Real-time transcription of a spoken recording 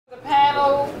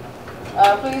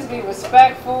Please be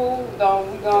respectful. We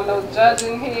don't no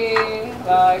judging here.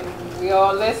 Like we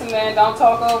all listening. Don't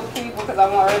talk over people because I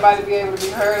want everybody to be able to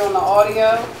be heard on the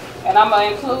audio. And I'm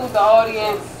gonna include the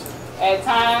audience at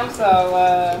times.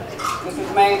 So this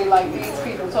is mainly like these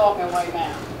people talking right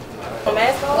now.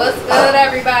 What's good,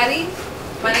 everybody?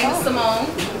 My name is Simone.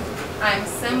 I'm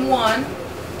Sim1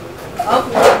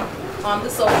 of 1 on the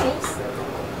socials.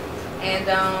 And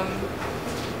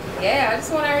I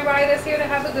just want everybody that's here to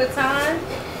have a good time.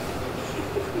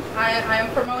 I am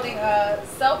promoting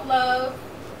self-love,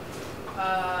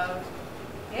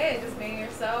 just being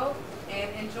yourself and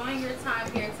enjoying your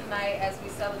time here tonight as we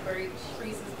celebrate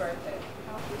Shreese's birthday.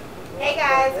 Hey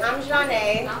guys, I'm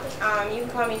Janae. You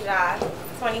can call me Ja,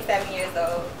 27 years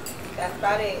old. That's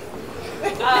about it.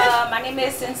 My name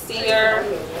is Sincere,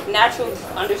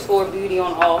 natural_beauty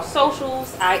on all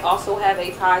socials. I also have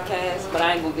a podcast, but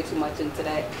I ain't gonna get too much into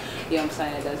that. You know what I'm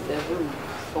saying? That's rude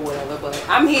or whatever. But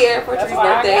I'm here for Tree's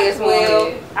birthday as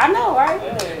well. I know, right?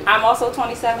 Hey. I'm also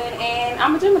 27 and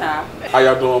I'm a Gemini. How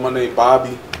y'all doing? My name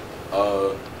Bobby.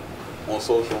 On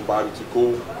social, I'm Bobby Too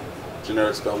Cool.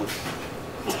 Generic spelling.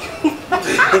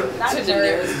 Not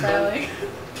generic spelling.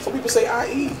 Some people say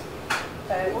IE.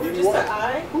 Just an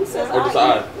I? Who says or just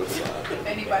I?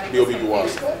 Anybody? B-O-B-U-R.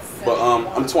 But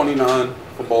I'm 29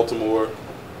 from Baltimore.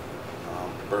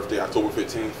 Birthday October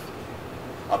 15th.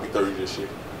 I'll be 30 this year.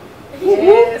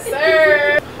 Yes,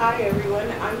 sir. Hi everyone,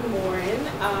 I'm Lauren.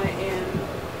 I am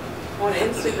on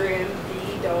Instagram,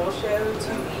 The Doll Show, 2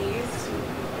 E's.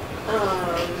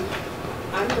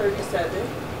 I'm 37.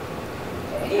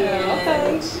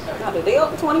 Okay. Now the day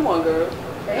up to 21, girl.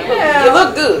 Damn. You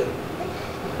look good.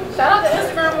 Shout out to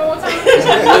Instagram one more time.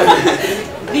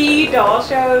 The Doll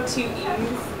Show, 2 E's.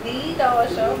 The Doll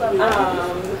Show. Love you.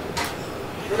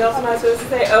 What else am I supposed to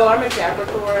say? Oh, I'm a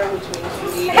Capricorn, which means you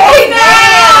need. Hey,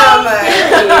 damn! Go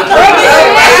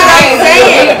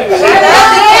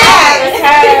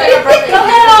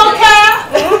ahead, old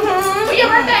Cap. What's your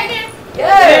birthday again?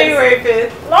 January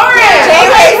 5th. Lauren.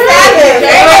 January 7th.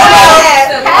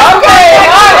 Okay,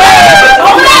 all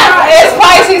right. It's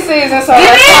Pisces season, so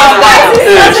let's calm down.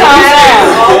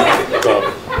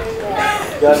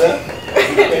 Got that?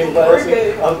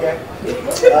 Anybody? Okay.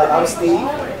 I'm Steve.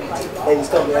 Ladies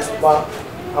call me Esteban.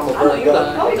 I'm a Virgo.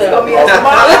 I'm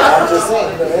just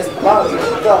saying, Esteban is what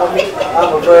you call me.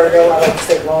 I'm a Virgo. I like to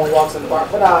take long walks in the park.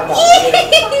 But no. I'm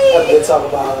going to talk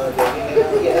about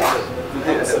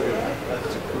that's it.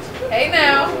 Hey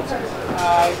now.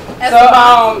 Alright. So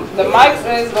the mics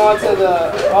is going to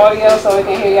the audio so we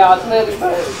can hear y'all clearly,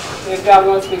 but if y'all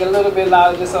want to speak a little bit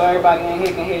louder just so everybody in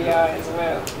here can hear y'all as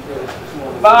well.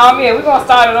 But we're gonna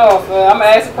start it off. I'm gonna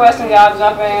ask a question, y'all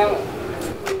jump in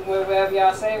whatever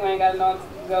y'all say. We ain't got to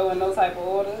go in no type of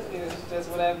order. It's just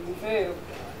whatever you feel.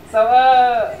 So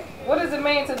what does it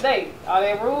mean to date? Are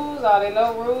there rules? Are there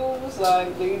no rules?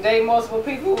 Like, do you date multiple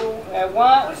people at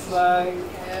once? Like,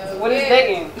 what is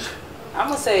dating? I'm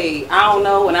gonna say I don't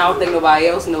know, and I don't think nobody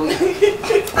else knows.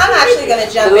 I'm actually gonna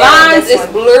jump The in. lines is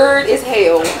blurred as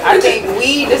hell. I think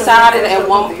we decided at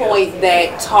one point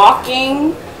that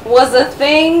talking was a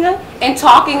thing, and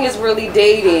talking is really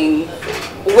dating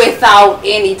without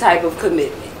any type of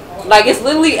commitment. Like, it's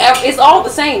literally, it's all the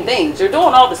same things. You're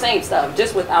doing all the same stuff,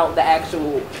 just without the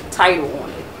actual title on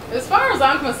it. As far as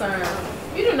I'm concerned,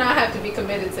 you do not have to be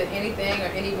committed to anything or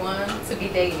anyone to be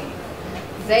dating.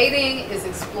 Dating is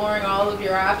exploring all of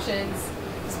your options,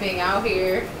 just being out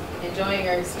here, enjoying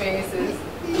your experiences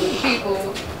with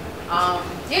people.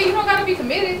 You don't gotta be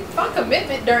committed. Find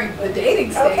commitment during the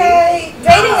dating stage. Okay,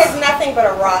 dating is nothing but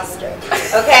a roster.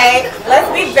 Okay,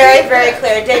 let's be very, very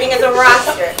clear. Dating is a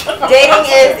roster. Dating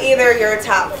is either your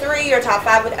top 3, your top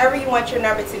 5, whatever you want your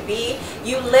number to be.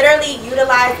 You literally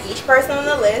utilize each person on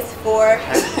the list for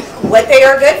what they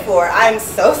are good for. I'm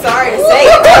so sorry to say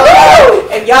it.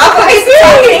 If y'all can be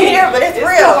talking here, but it's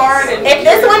real. If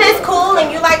this one is cool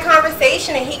and you like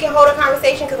conversation and he can hold a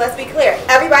conversation, because let's be clear,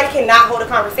 everybody cannot hold a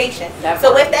conversation.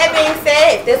 So with that being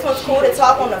said, if this one's cool to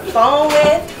talk on the phone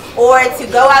with, or to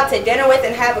go out to dinner with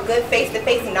and have a good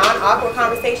face-to-face, non-awkward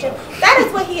conversation, that is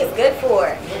what he is good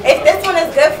for. If this one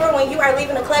is good for when you are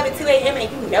leaving the club at 2 a.m. and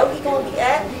you know he's going to be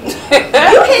up,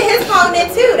 you hit his phone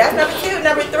then too. That's number 2.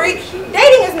 Number 3,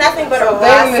 dating is nothing but a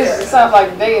roster. It sounds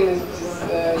like dating is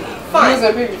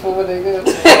using people for what they're good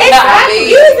for.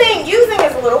 Exactly. Using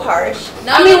is a little harsh.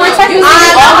 No, I mean, we're technically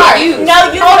using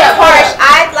is harsh.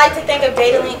 I'd like to think of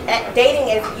dating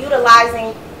as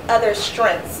utilizing other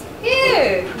strengths.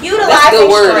 Yeah.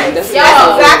 Utilizing strengths. That's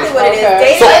exactly what it is.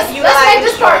 Dating is utilizing. Let's make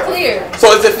this part clear.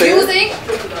 So is it fair?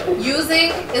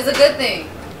 Using is a good thing.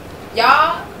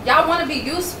 Y'all want to be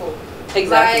useful.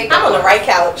 Exactly. Like, I'm on the right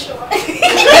couch. That's all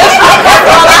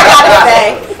I gotta say.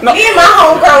 Me and my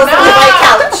homegirls on the right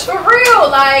couch. for real,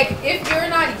 like, if you're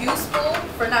not useful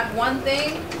for not one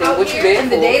thing Then out what you here there in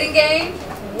the for? dating game,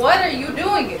 what are you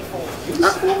doing it for?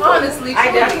 Honestly, I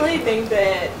truly. definitely think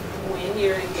that when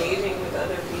you're engaging with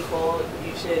other people,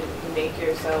 you should make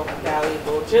yourself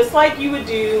valuable, just like you would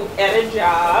do at a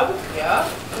job. Yeah.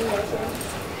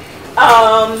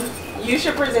 You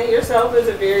should present yourself as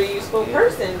a very useful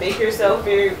person. Make yourself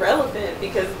very relevant,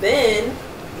 because then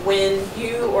when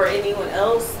you or anyone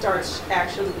else starts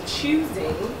actually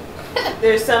choosing,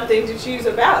 there's something to choose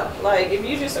about. Like, if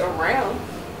you're just around,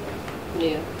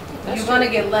 Yeah. You're gonna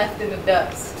get left in the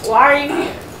dust. why are you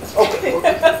here? Okay.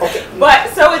 But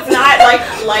so it's not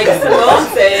like Simone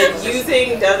said,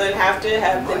 using doesn't have to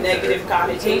have the negative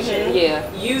connotation.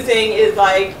 Yeah. Using is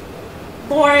like,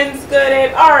 Lauren's good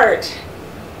at art,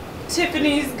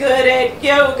 Tiffany's good at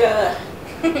yoga,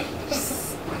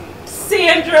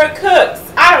 Sandra cooks.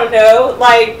 I don't know,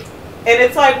 like, and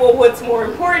it's like, well, what's more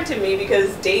important to me?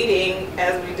 Because dating,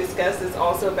 as we discussed, is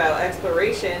also about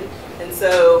exploration, and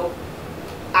so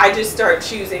I just start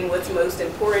choosing what's most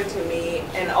important to me,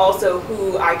 and also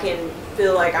who I can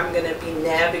feel like I'm going to be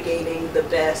navigating the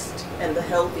best and the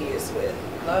healthiest with.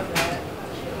 Love that.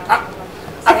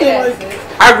 I feel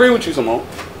like I agree with you, Simone.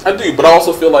 I do, but I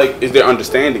also feel like is there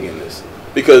understanding in this?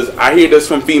 Because I hear this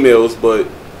from females, but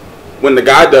when the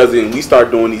guy does it and we start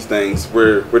doing these things,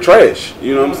 we're trash.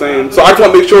 You know what I'm saying? So I just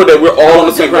want to make sure that we're all on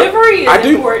the same ground. Delivery is I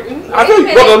do. important. I Wait a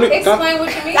do. minute, explain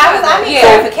what you mean by I need that.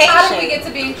 clarification. How did we get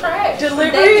to being trash?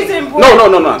 Delivery is important.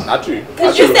 No, not you.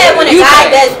 Because Not you said when a You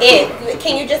guy said- does it,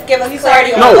 can you just give us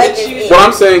clarity on No, what is it? what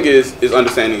I'm saying is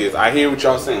understanding is I hear what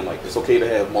y'all saying. Like, it's okay to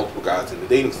have multiple guys in the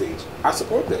dating stage. I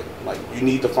support that. Like, you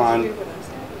need to find.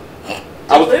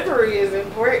 Delivery is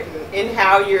important in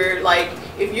how you're, like,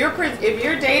 if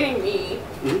you're dating me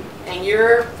and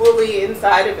you're fully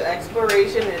inside of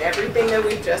exploration and everything that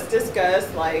we've just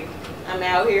discussed, like, I'm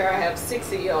out here, I have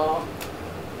 6 of y'all,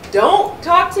 don't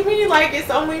talk to me like it's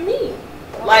only me.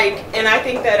 Like, and I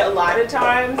think that a lot of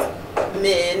times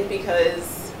men,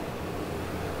 because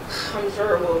I'm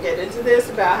sure we'll get into this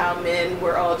about how men,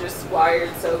 we're all just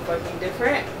wired so fucking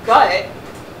different, but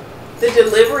the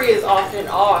delivery is often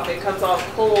off. It comes off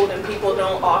cold, and people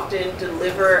don't often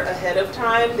deliver ahead of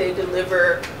time. They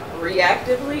deliver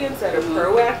reactively instead of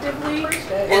proactively.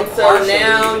 And so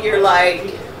now you're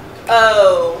like,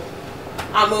 oh,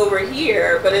 I'm over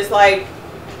here. But it's like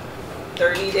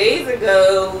 30 days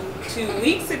ago, 2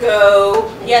 weeks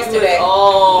ago, Yesterday.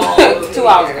 all 2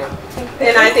 hours ago.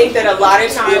 and I think that a lot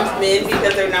of times men,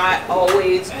 because they're not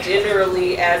always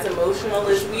generally as emotional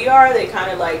as we are, they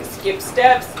kind of like skip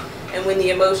steps. And when the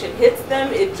emotion hits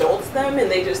them, it jolts them,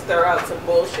 and they just throw out some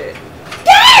bullshit.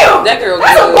 Damn! That girl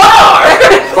That's a good. bar!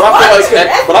 But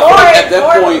I feel like at that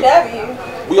Lauren point,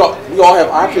 W. we all have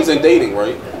options in dating,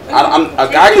 right? A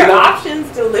guy Your can never.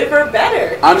 options deliver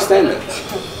better. I understand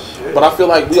that. But I feel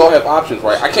like we all have options,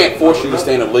 right? I can't force you to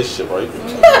stay in a relationship, right?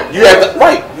 You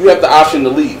have the option to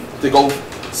leave, to go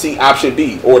see option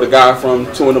B, or the guy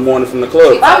from 2 in the morning from the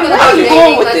club. I mean, Where you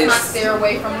going with let's this? not steer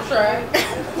away from the track.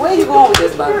 Where you going with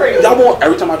this, buddy? Y'all want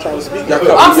every time I try to speak, y'all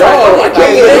cut I'm me sorry, off. go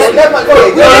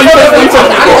ahead. I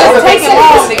Taking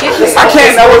long to get this.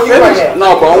 can't never finish.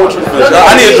 No, bro, I want you to finish.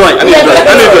 I need a drink. I need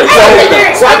a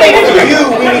drink. So I think for you,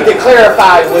 we need to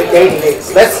clarify what dating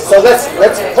is. Let's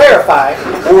clarify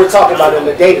what we're talking about in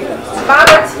the dating.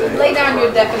 Robert, lay down your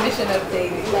definition of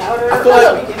dating. I feel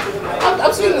like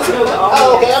I'm speaking to you.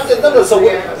 Oh, okay. I'm just, no.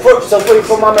 So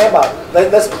for my man Bob,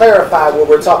 let's clarify what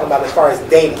we're talking about as far as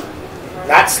dating.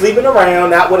 Not sleeping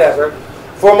around, not whatever.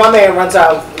 For my man runs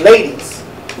out, ladies,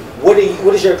 what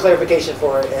is your clarification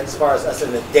for it as far as us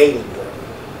in the dating world?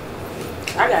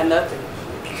 I got nothing.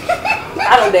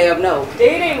 I don't damn know.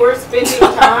 Dating, we're spending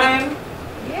time,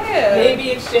 Yeah.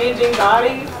 maybe exchanging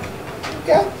bodies.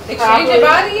 Okay. Exchange your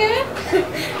body in?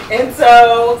 And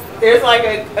so there's like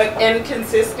and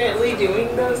consistently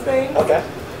doing those things. Okay.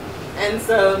 And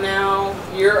so now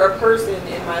you're a person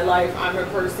in my life, I'm a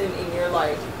person in your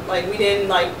life. Like, we didn't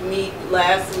like meet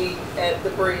last week at the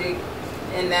brig,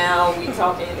 and now we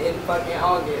talking in fucking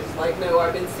August. Like, no,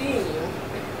 I've been seeing you.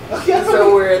 Okay. And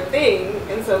so we're a thing,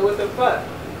 and so what the fuck?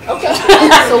 Okay.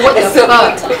 So what the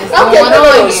fuck is Okay. going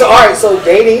on here? So all right. So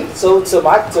dating. So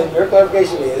your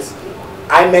clarification is,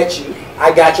 I met you.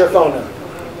 I got your phone number.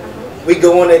 We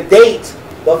go on a date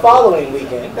the following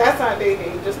weekend. That's not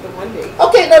dating, just the one date.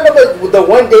 Okay, no, but the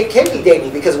one date can be dating,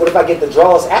 because what if I get the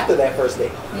draws after that first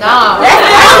date? Nah. That's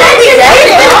not dating.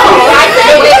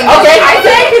 Okay. I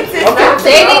said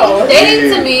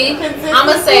Dating to me, I'm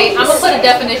gonna put a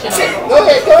definition on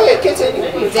it. Go ahead,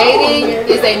 continue. Dating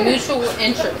is a mutual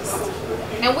interest,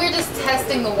 and we're just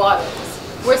testing the waters.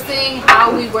 We're seeing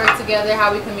how we work together,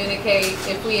 how we communicate,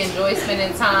 if we enjoy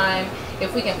spending time,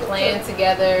 if we can plan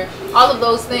together, all of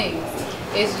those things.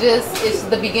 It's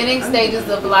the beginning stages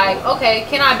of like, okay,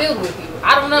 can I build with you?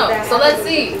 I don't know. So let's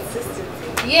see.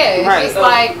 Yeah, it's just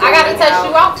like, I gotta test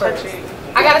you out first.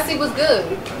 I gotta see what's good.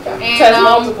 And test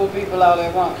multiple people out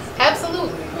at once.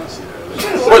 Absolutely.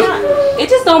 It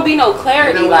just don't be no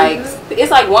clarity. Like, it's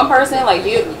like one person, like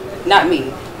you, not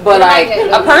me. But like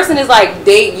a person is like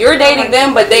you're dating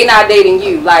them, but they not dating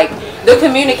you. Like the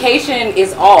communication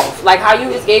is off. Like how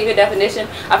you just gave your definition.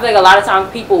 I feel like a lot of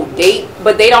times people date,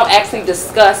 but they don't actually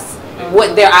discuss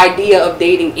what their idea of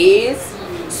dating is.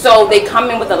 So they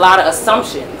come in with a lot of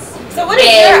assumptions. So what is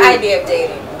your idea of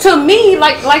dating? To me,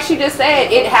 like she just said,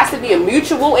 it has to be a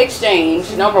mutual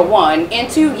exchange, number one. And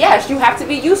two, yes, you have to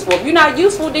be useful. If you're not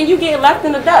useful, then you get left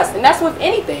in the dust. And that's with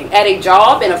anything. At a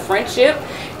job, in a friendship,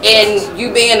 and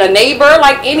you being a neighbor,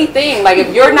 like anything. Like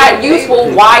if you're not useful,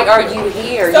 why are you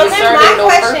here? So you're then my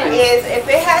question is, if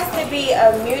it has to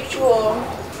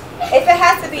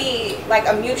be like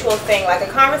a mutual thing, like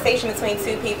a conversation between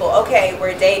two people, okay,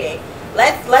 we're dating.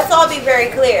 Let's all be very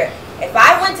clear. If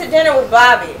I went to dinner with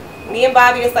Bobby, me and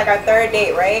Bobby, it's like our third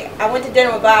date, right? I went to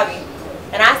dinner with Bobby,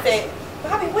 and I said,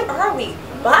 Bobby, what are we?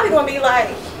 Bobby gonna be like,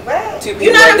 what?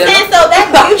 You know what I'm saying? So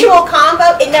that mutual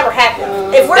combo, it never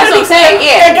happens. If we're That's what I'm saying,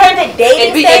 yeah. During the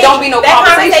dating stage, it don't be no that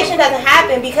conversation doesn't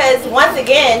happen because once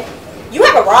again, you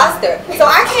have a roster. So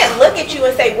I can't look at you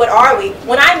and say, what are we?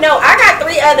 When I know I got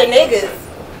 3 other niggas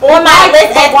on my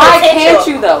list as why potential. Can't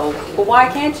you though? But why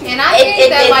can't you? And I think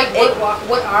that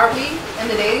what are we in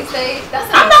the dating stage? That's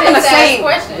I'm not gonna say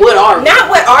question. What are we? Not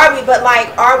what are we, but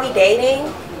like, are we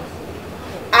dating?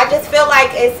 I just feel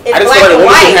like it's black and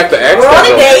white. We're on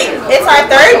a date. It's our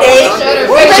third date. She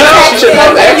should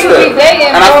have asked that.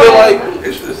 And I feel like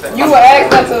you were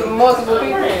asked that to multiple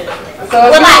people. So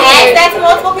will I ask that to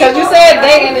multiple people? Because you said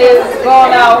dating is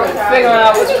going out, figuring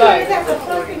out what you like.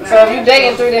 So if you're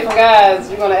dating 3 different guys,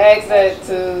 you're gonna ask that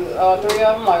to all 3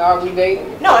 of them. Like, are we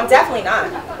dating? No, I'm definitely not.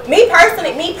 Me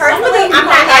personally, I'm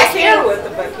not asking.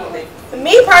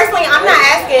 Me personally, I'm not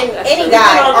asking any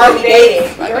guy, are we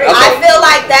dating? I feel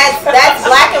like that's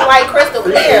black and white, crystal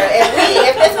clear.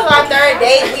 If this is our third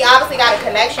date, we obviously got a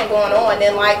connection going on.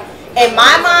 Then, like, in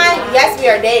my mind, yes, we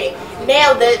are dating.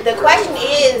 Now, the question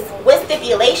is, what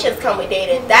stipulations come with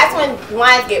dating? That's when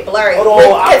lines get blurry. Hold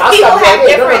on, because people have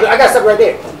different. I got something right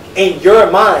there. In your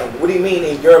mind, what do you mean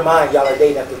in your mind y'all are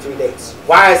dating after 3 dates?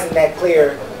 Why isn't that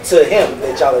clear to him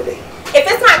that y'all are dating? If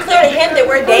it's not clear to him that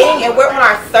we're dating and we're on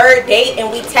our 3rd date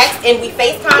and we text and we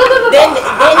FaceTime, then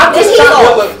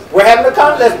we're having a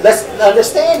conversation. Let's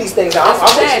understand these things. That's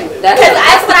what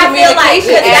I feel like.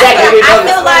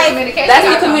 That's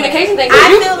the communication thing.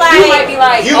 I feel like you might be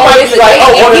like,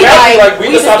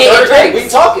 we just got 3rd date. We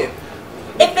talking.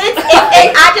 If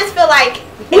I just feel like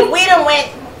if we done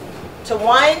went to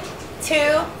 1,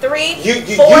 2,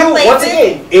 3, 4 places. Once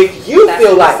again, if you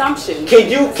feel like, can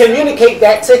you communicate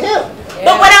that to him?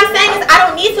 But what I'm saying is, I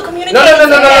don't need to communicate. No.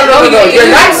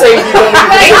 You're not saying you don't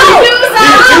need to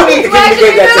communicate. You need to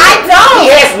communicate that to him. I don't.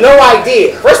 He has no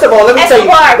idea. First of all, let me tell you.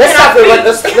 Let's go to a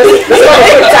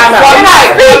quick timeout.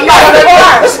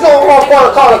 Let's go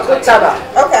call a quick timeout.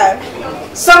 Okay.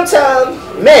 Sometimes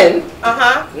men,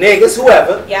 niggas,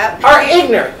 whoever, are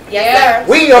ignorant. Yes, sir.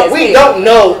 We don't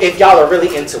know if y'all are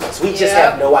really into us. We just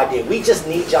have no idea. We just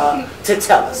need y'all to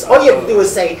tell us. All you have to do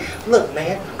is say, look,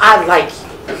 man, I like you.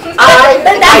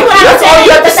 That's all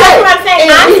you have to say. That's what I'm saying.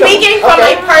 I'm speaking from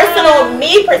a personal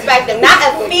me perspective, not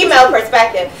a female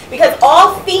perspective. Because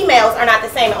all females are not the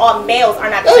same, and all males are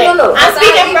not the same. I'm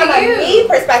speaking from a me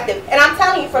perspective. And I'm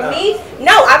telling you, for me,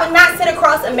 no, I would not sit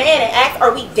across a man and ask,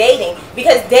 are we dating?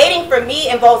 Because dating for me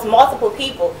involves multiple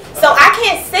people. So I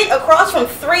can't sit across from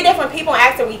 3 different people and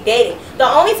ask, are we dating? The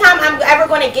only time I'm ever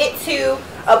going to get to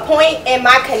a point in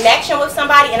my connection with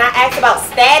somebody and I ask about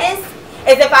status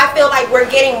is if I feel like we're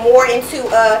getting more into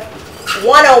a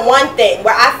one-on-one thing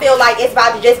where I feel like it's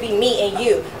about to just be me and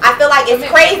you. I feel like it's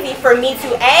crazy for me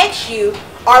to ask you,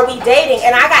 are we dating?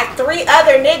 And I got 3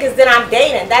 other niggas that I'm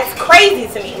dating. That's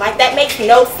crazy to me. Like, that makes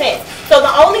no sense. So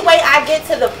the only way I get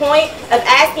to the point of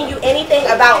asking you anything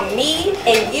about me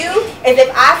and you is if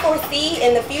I foresee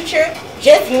in the future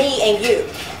just me and you.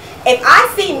 If I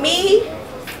see me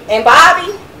and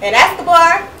Bobby and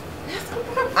Escobar,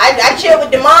 I chill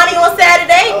with Damani on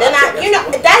Saturday, then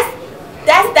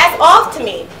that's off to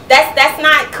me. That's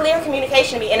not clear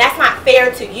communication to me, and that's not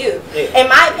fair to you. In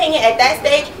my opinion, at that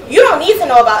stage, you don't need to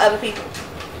know about other people.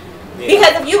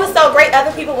 Because if you were so great,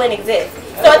 other people wouldn't exist.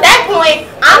 So at that point,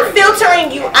 I'm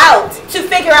filtering you out to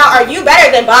figure out, are you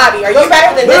better than Bobby? Are you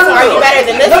better than this one? Are you better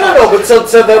than this one? No, but so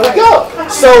there we go.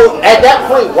 So at that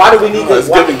point, why do we need to?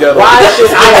 Why should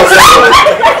I assume?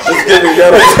 It's getting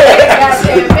ghetto.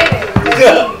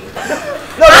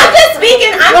 No, I'm just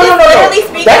speaking. I'm just literally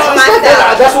speaking on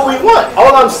myself. That's what we want.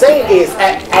 All I'm saying is,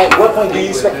 at what point do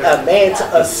you expect a man to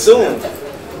assume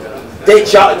that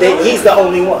he's the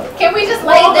only one? Can we just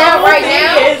lay it down right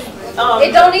now?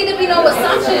 It don't need to be no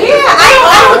assumption. Yeah, I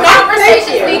don't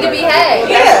Conversations need to be had.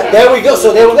 Yeah. There we go.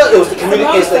 So there we go. It was the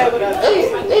communication.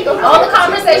 All the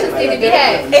conversations need to be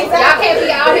had. Exactly. Y'all can't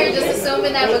be out here just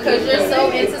assuming that because you're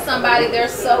so into somebody, they're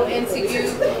so into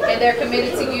you, and they're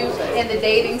committed to you in the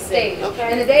dating stage.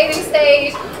 In the dating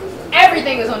stage,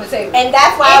 everything is on the table. And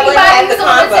that's why I wouldn't have the Everybody's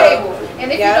on the convo. table.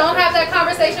 And if you don't have that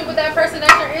conversation with that person that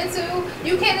you're into,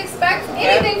 you can't expect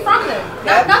anything from them.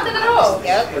 Nothing at all.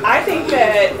 Yep. I think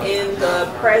that in the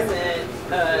present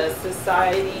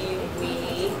society,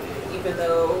 we, even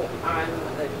though I'm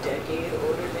a decade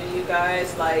older than you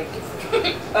guys, like,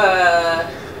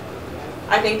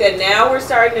 I think that now we're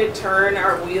starting to turn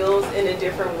our wheels in a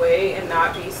different way and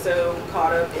not be so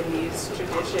caught up in these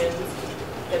traditions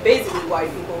that basically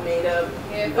white people made up.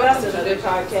 Yeah, but that's another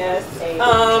podcast.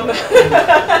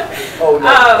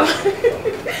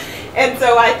 And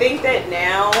so I think that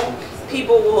now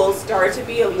people will start to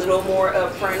be a little more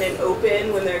upfront and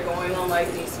open when they're going on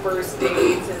like these first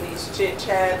dates and these chit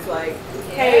chats, like,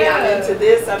 hey, I'm into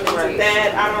this, I'm into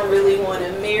that, I don't really want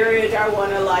a marriage, I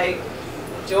want to like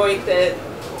joint that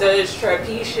does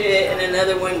trapezie shit and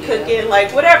another one cooking,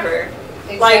 like whatever.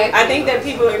 Exactly. Like I think that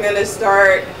people are gonna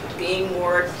start being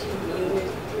more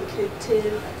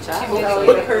communicative.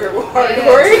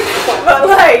 But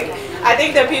like I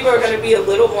think that people are going to be a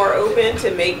little more open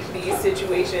to make these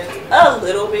situations a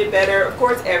little bit better. Of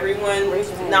course,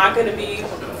 everyone's not going to be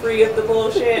free of the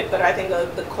bullshit, but I think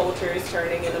the culture is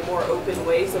turning in a more open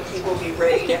way, so people be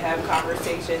ready to have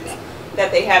conversations that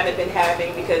they haven't been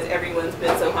having because everyone's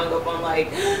been so hung up on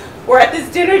like, we're at this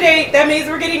dinner date, that means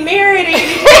we're getting married and you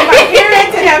need to take my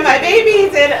parents and have my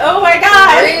babies and oh my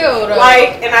god. Real, though.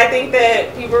 Like, and I think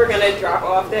that people are gonna drop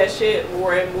off that shit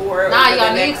more and more over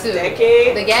y'all the need next to.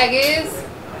 decade. The gag is,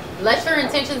 let your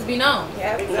intentions be known.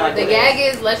 Yeah, The gag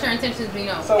is, let your intentions be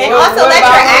known. So And also let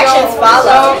your actions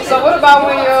follow. So what about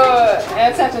when your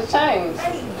intentions change?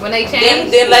 When they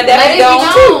change, Then let that be known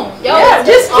too. Yo, Yeah,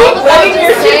 just all keep the time, letting your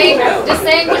shit just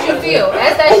saying what you feel.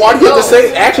 As that Why shit do you have to goes.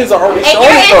 say actions are already And shown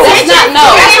your though? intentions,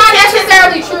 That's not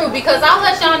necessarily true because I'll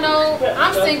let y'all know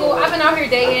I'm single. I've been out here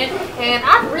dating, and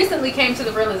I recently came to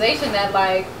the realization that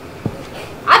like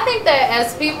I think that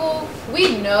as people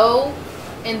we know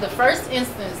in the first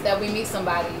instance that we meet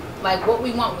somebody like what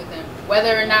we want with them,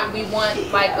 whether or not we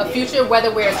want like a future,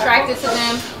 whether we're attracted to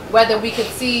them, whether we could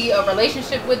see a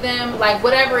relationship with them, like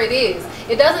whatever it is.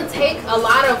 It doesn't take a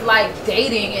lot of like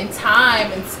dating and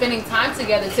time and spending time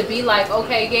together to be like,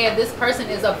 okay, yeah, this person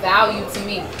is of value to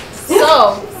me.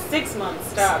 So 6 months,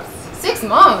 stop. 6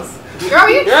 months. Girl,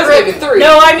 you Girls tripping. maybe 3.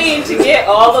 No, I mean to get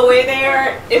all the way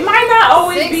there, it might not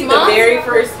always 6 be months? the very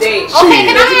first date. Okay,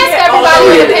 can I ask everybody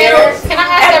on the panel? Can I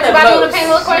ask At the everybody on the most.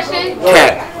 panel a question?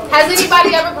 Cat. Has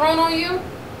anybody ever grown on you?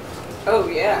 Oh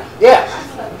yeah. Yeah.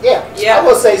 Yeah. I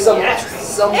will say some In women.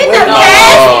 the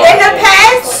past, in the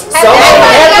past,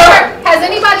 Has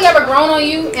anybody ever grown on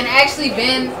you and actually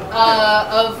been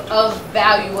of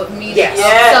value, of meaning, Yes.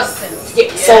 of substance?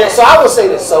 Yeah. So I will say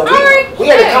this. So Alright, we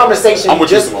had a okay. conversation I'm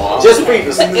with you, just Simone.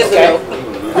 previously. Okay.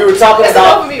 We were talking It's an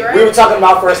about overview, right? we were talking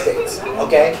about first dates.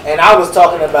 Okay. And I was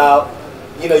talking about,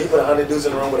 you put 100 dudes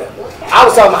in the room, whatever. I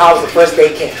was talking about how the first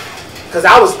date came, because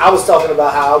I was talking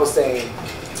about how I was saying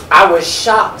I was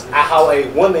shocked at how a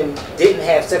woman didn't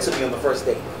have sex with me on the first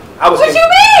date. I was. What you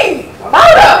mean? Hold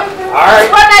up. All right.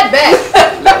 Run that back.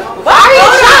 why are you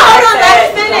trying to let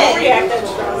it Don't finish? react that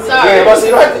strong. Sorry. Yeah, but so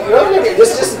you don't have to,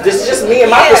 this is just me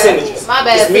and my percentages. My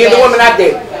bad, It's me and the Sebastian. woman I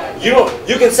date.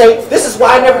 You can say, this is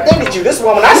why I never dated you. This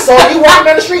woman I saw you walking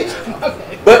down the street.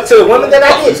 But to the woman that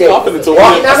I did date, Confident to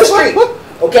walking win. down the street,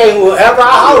 okay, whoever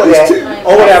I hollered at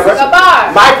or whatever,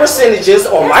 Goodbye. my percentages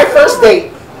on my first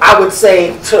date, I would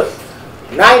say to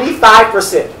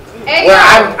 95%. Hey, Where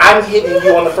yo. I'm hitting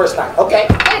you on the first night, okay?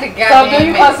 Wait a So do goddamn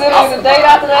you minute. consider it a date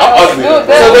after that? I'm ugly.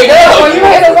 So they go. When you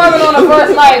hit a woman on the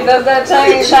first night, does that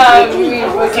change how you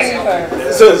receive her?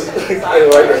 So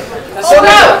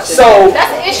That's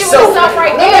the issue with yourself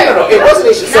right there. No, it wasn't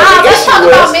an issue. So Nah, the let's issue talk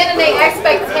about was, men and their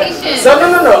expectations. so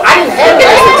no, I didn't have any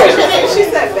expectations. She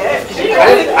said that. I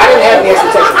didn't have any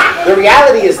expectations. The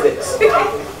reality is this.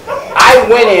 I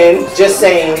went in just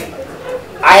saying,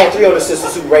 I had 3 older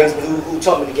sisters who raised me, who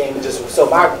taught me the game. And just so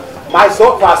my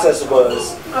thought process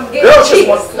was, girls just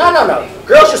want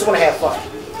girls just want to have fun.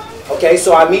 Okay,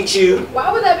 so I meet you.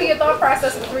 Why would that be a thought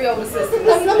process with 3 older sisters?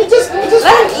 Let me just Let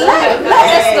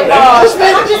Escobar.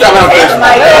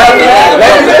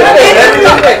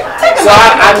 So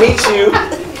I meet you.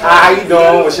 How you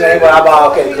doing? What's your name? Blah,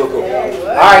 blah. Okay, cool.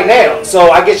 All right, now. So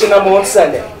I get your number on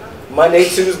Sunday. Monday,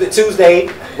 Tuesday.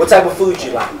 What type of food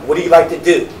you like? What do you like to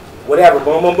do? Whatever.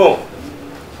 Boom, boom, boom.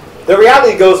 The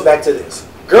reality goes back to this.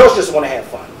 Girls just want to have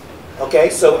fun. Okay?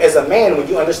 So as a man, when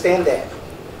you understand that,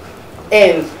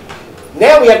 and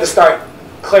now we have to start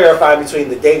clarifying between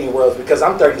the dating worlds because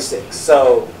I'm 36.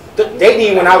 So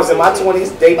dating when I was in my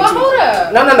 20s, dating. But hold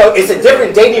up. No. It's a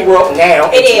different dating world now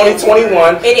in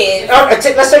 2021. It is.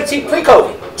 Let's say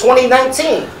pre-COVID,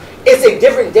 2019. It's a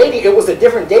different dating. It was a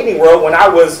different dating world when I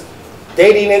was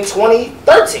dating in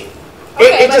 2013.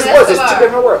 Okay, it just was. It's 2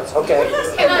 different worlds. Okay.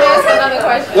 Can I ask another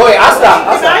question? Go ahead. I'll stop.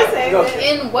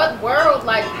 In what world,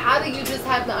 like, how do you just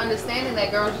have the understanding that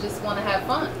girls just want to have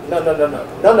fun? No.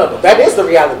 That is the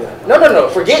reality. No.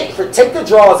 Take the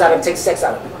draws out and take sex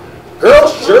out of it.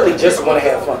 Girls surely just want to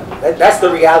have fun. That's the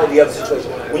reality of the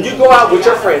situation. When you go out with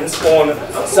your friends on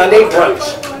Sunday brunch,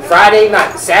 Friday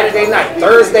night, Saturday night,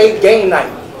 Thursday game night,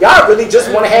 y'all really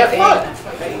just want to have fun.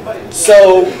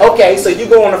 So, okay, so you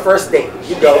go on the first date.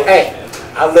 You go, hey,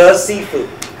 I love seafood.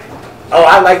 Oh,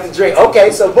 I like to drink.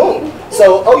 Okay, so boom.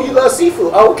 So, oh, you love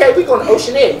seafood. Oh, okay, we're going to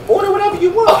Ocean Air. Order whatever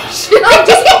you want.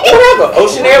 Whatever.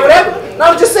 Ocean Air, whatever. No,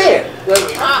 I'm just saying. You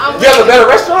have a better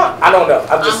restaurant? I don't know.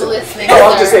 I'm listening.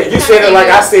 Oh, I'm just saying. You said it like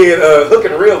I said Hook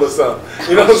and Reel or something.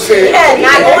 You know what I'm saying? Yeah,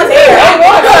 not going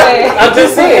there. I'm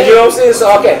just saying. You know what I'm saying?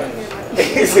 So, okay.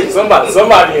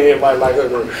 somebody in here might like Hook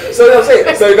and Reel. So, you know what I'm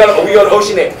saying? So, we go to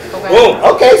Ocean Air. Okay. Boom.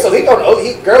 Okay, so he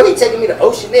taking me to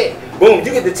Ocean Air. Boom.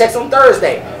 You get the text on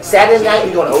Thursday. Saturday night,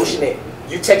 we going to Ocean Air.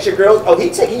 You text your girls, oh, he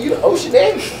taking you to Ocean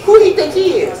Air? Who do he think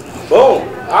he is? Boom.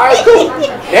 All right, cool.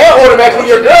 Now automatically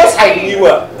your girl's hyping you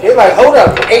up. They're like, hold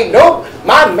up,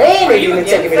 my man ain't even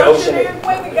taking me to Ocean Air.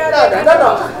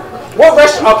 No. What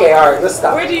restaurant? Okay, all right, let's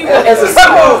stop. Where do you go? As a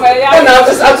simple, I'm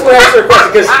just going to answer a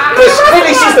question because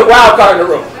clearly she's the wild card in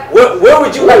the room. Where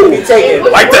would you like to be taken?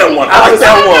 Like that one. I like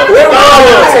that one. Where would you like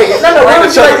to be taken? No, where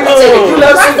would you like to be taken? You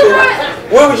love seafood.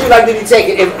 Where would you like to be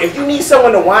taken? If you need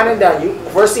someone to wine and dine you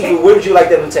for seafood, where would you like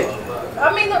them to take you? I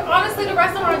mean, honestly, the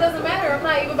restaurant doesn't matter. I'm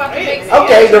not even about to make sense.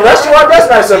 Okay, the restaurant does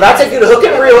matter. So if I take you to Hook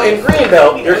and Reel in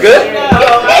Greenbelt, you're good?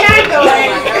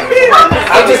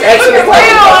 I'm just asking the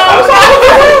question.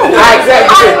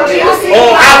 Exactly.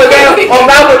 On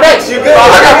Malcolm X, you good?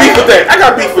 I got beef with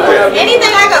that.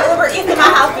 Anything I got Uber Eats in my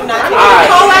house do not.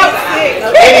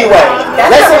 Anyway,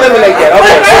 let's eliminate that.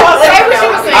 Okay. Say what she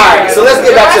was saying. All right, so let's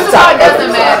get back to the top.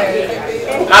 Doesn't matter.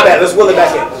 My bad. Let's wheel it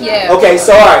back in. Yeah. Okay.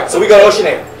 So all right. So we go to Ocean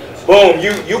Air. Boom.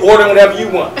 You order whatever you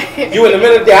want. You in the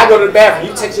middle of the day. I go to the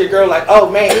bathroom. You text your girl like, oh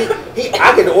man,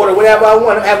 I get to order whatever I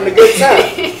want. I'm having a good time.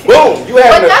 Boom. You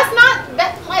having. But that's not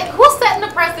that. Like, who's setting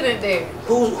the precedent there?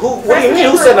 Who? What do you mean?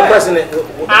 Who's setting the precedent?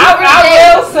 I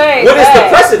will say. What is the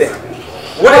precedent?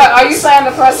 Are you saying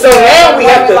the precedent? So now we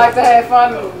have to like to have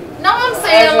fun. No, I'm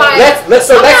saying like I'm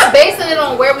not basing it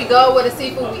on where we go, what the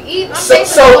seafood we eat. I'm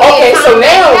so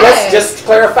now let's just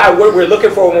clarify what we're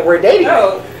looking for when we're dating.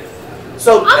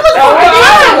 So I'm looking for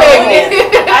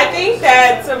I think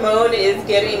that Simone is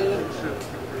getting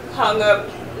hung up.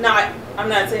 I'm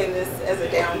not saying this as a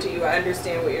down to you. I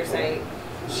understand what you're saying.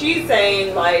 She's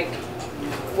saying like,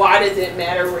 why does it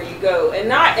matter where you go? And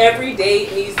not every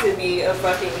date needs to be a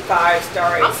fucking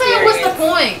 5-star experience. I'm saying, what's the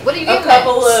point? What do you get? A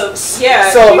couple of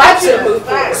So I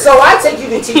take you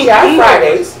to TGI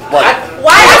Fridays. Why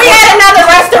are we at another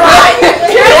restaurant?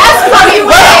 That's fucking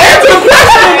weird.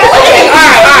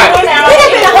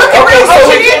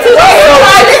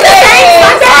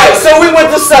 Okay, so we went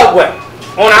to Subway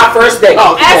on our first date.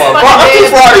 Oh, come on.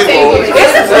 Fridays,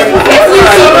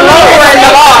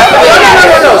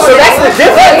 No. So that's the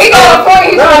difference.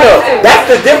 That's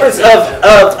the difference of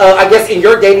I guess in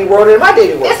your dating world and my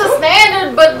dating world. It's a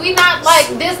standard, but we not like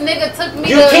this nigga took me.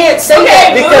 You can't say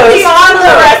that because beyond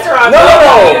the restaurant. No.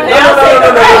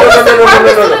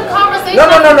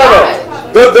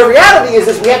 The reality is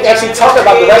we have to actually talk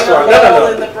about the restaurant.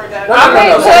 No.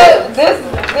 This is.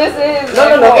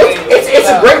 It's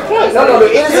a great point. No,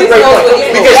 it is a great point.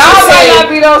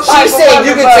 Because she's saying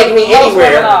you can take me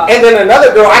anywhere, and then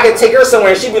another girl, I can take her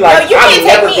somewhere, and she'd be like, no, you can't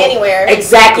take me anywhere.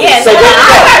 Exactly. Yeah, so I'm not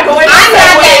that.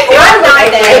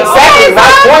 exactly.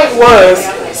 My point was,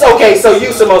 okay, so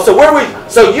you, Simone, so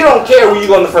you don't care where you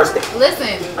go on the first date?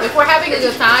 Listen, if we're having a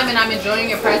good time and I'm enjoying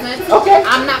your presence, okay,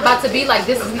 I'm not about to be like,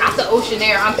 this is not the ocean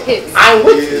air. I'm pissed. I'm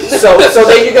with you. So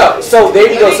there you go. So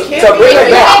bring it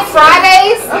back.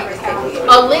 Fridays,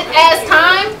 a lit ass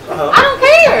time. I don't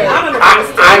care.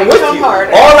 I'm with you.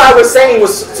 All I was saying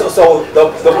was so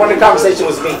the one in conversation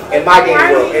was me and my game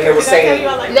world, and it was saying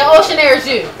the ocean air is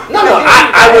you. No,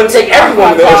 I wouldn't take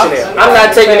everyone to the ocean air. I'm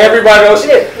not taking everybody to the ocean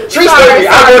air.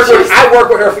 I work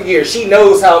with her for years. She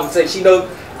knows how to say. She knows.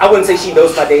 I wouldn't say she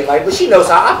knows my dating life, but she knows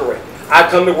how I operate. I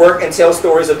come to work and tell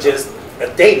stories of just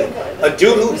dating. A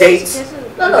dude who dates.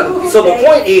 No. So the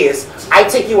point is, I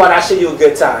take you out. I show you a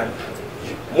good time.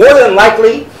 More than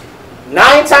likely,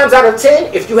 9 times out of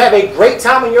 10, if you have a great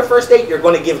time on your first date, you're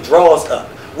going to give draws up.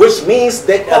 Which means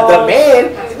that the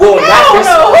man will not be...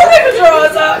 No, who giving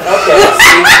draws up? Okay.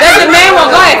 That's the man will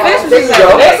go ahead. Finish what you say.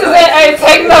 This is it. Hey,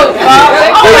 take notes.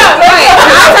 Hold up. Wait.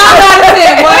 I'll tell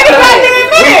you how to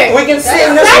sit. We can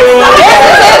sit in this room.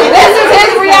 This is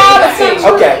his reality.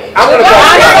 Okay. I'm going to go.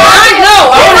 I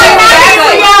know.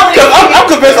 I'm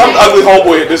convinced I'm the ugly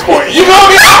homeboy at this point. You know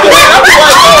me? I'm like,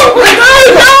 oh,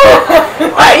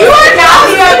 You are now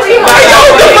the ugly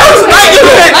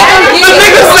the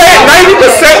nigga said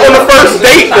 90% on the first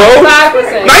date, bro.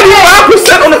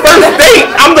 95% on the first date.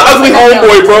 I'm the ugly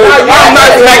homeboy, bro. I'm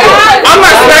not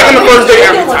smacking the first date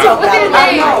every time.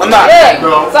 I'm not.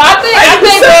 So I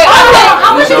think that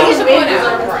How much did you get your point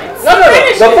out? No.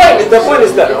 The point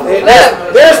is done.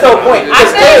 There's no point.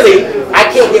 Because clearly, I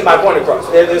can't get my point across.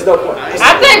 There's no point.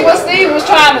 I think what Steve was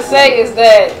trying to say is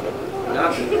that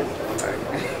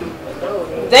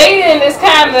dating is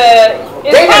kind of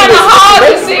hard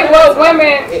to see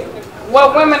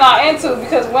what women are into,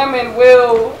 because women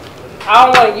will, I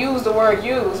don't want to use the word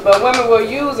use, but women will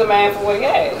use a man for what he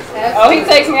has. Oh, he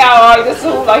takes me out, this is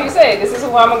who, like you said, this is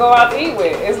who I'm going to go out to eat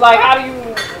with. It's like, how do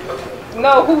you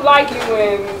know who like you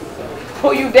and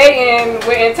who you dating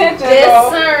with intentions, or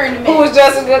who was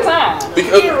just a good time?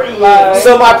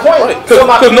 So my point,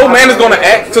 because no man is gonna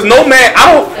act. Because no man, I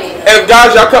don't. And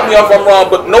guys, y'all cut me off if I'm wrong,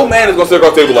 but no man is gonna sit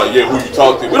across the table like, yeah, who you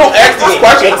talk to? We don't ask these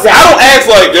questions. Exactly. I don't ask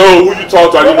like, yo, who you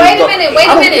talk to? Wait a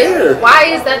minute. Why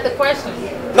is that the question?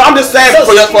 No, I'm just saying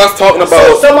for us talking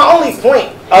about. So my only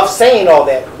point of saying all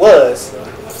that was,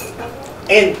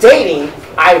 in dating,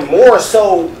 I more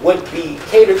so would be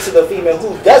catered to the female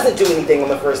who doesn't do anything on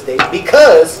the first date,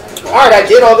 because, all right, I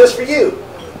did all this for you.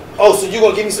 Oh, so you're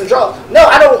going to give me some draws? No,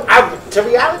 I don't. To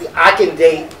reality, I can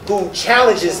date who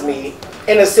challenges me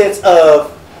in a sense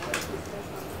of,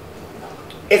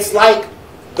 it's like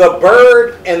the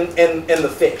bird and the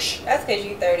fish. That's because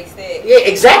you're 36. Yeah,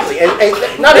 exactly. And real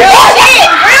shit.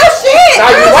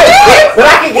 Now you're right, but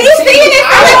I can get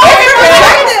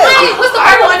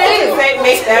I wanted to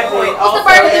make that point also,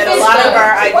 that a lot of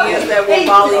our ideas that we're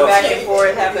volleying back and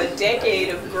forth have a decade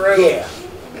of growth. Yeah.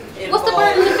 What's the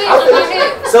bird and the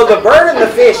fish? So the bird and the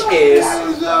fish is,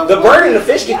 the bird and the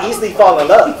fish can easily fall in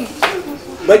love,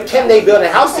 but can they build a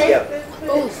house together?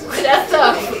 Ooh, that's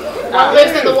tough. One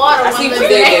lives in the water, one lives in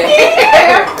the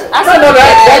air. No,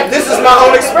 this is my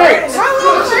own experience.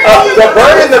 The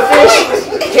bird and the fish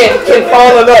can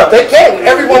fall in love. They can.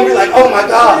 Everyone be like, oh my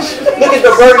gosh, look at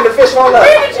the bird and the fish fall in love.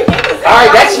 All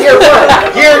right, that's year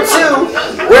 1. Year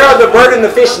 2, where are the bird and the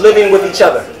fish living with each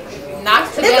other?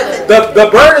 Not together. The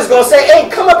bird is going to say, hey,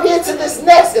 come up here to this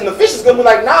nest. And the fish is going to be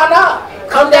like, nah,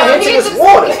 come down here to this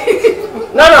water.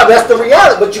 No, that's the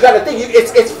reality. But you got to think,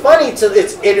 it's funny to,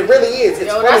 it really is. It's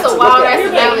funny that's a wild ass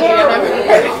analogy.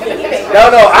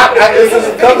 No, this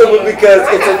is comfortable because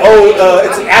it's an old,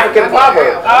 it's an African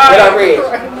proverb that I read.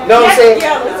 You know what I'm saying?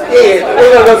 Yeah, we're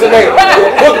going to go to the next.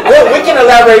 We can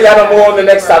elaborate that on more on the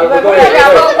next topic. But go ahead.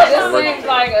 This seems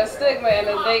like a stigma in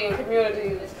the dating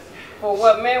community. For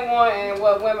what men want and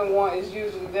what women want is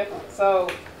usually different. So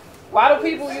why do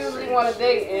people usually want to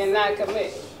date and not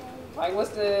commit? Like, what's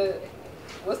the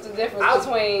difference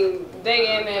between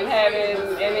dating and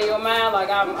having, and in your mind,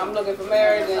 like, I'm looking for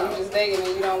marriage, and you just dating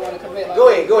and you don't want to commit? Like, go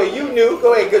ahead. You knew.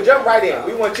 Go ahead. Jump right in.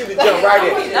 We want you to jump right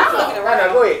in. No,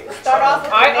 go ahead. Start off.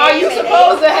 Are you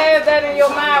supposed to have that in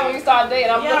your mind when you start dating?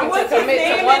 I'm looking to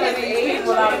commit to one of these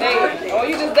people I'm dating. Or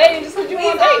you just dating just because you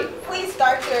want to date? Please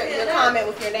start your comment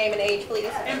with your name and age,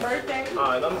 please. And birthday.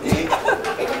 Alright, I'm E.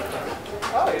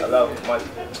 Hello, Mike.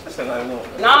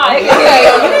 Nah,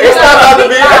 it's not about to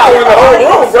be echoing the whole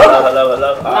room, bro. Hello.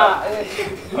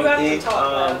 I'm E.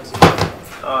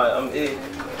 Alright, I'm E.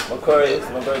 Aquarius.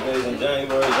 My birthday is in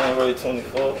January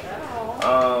 24th.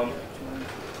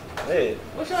 Yeah.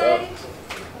 What's your age?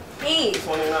 E.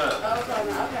 29. Oh,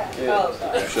 okay. Yeah. Oh,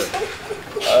 sorry.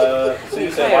 So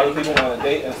you said why do people want to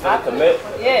date instead of commit?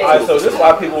 Yeah. Alright, so this is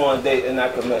why people want to date and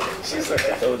not commit.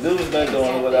 So dude's been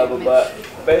doing whatever, but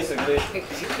basically,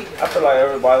 I feel like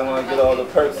everybody want to get all the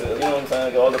perks, you know what I'm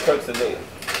saying? Get all the perks of dating.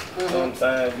 You know what I'm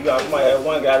saying? You might have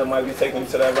one guy that might be taking you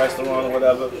to that restaurant or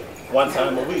whatever 1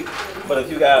 time a week. But if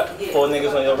you got 4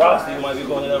 niggas on your roster, you might be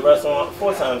going to that restaurant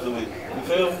 4 times a week. You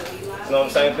feel me? You know,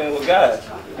 same thing with guys.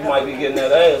 You might be getting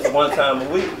that ass 1 time a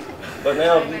week. But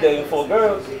now if you dating 4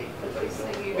 girls,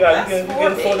 yeah, you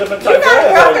getting 4 different types of ass. You got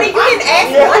a girlfriend, you can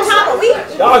ask 1 time a week.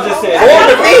 Y'all just said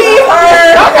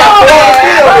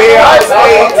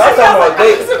Y'all talking about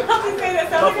dating.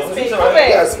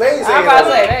 Yeah, Spain's I'm about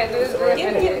to say that.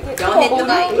 Don't hit the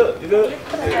mic. Look, you good?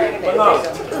 But no,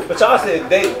 but y'all said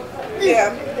dating.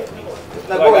 Yeah.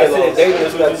 Like I said, dating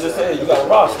is what you just said. You got a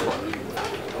roster.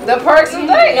 The perks of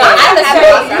dating. No, I'm the same. No,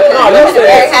 you I'm a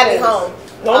very said. happy home.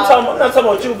 No, I'm not talking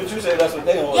about you, but you said that's what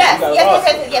they want. Yes, You got a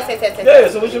roster. yes. Yeah,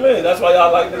 so what you mean? That's why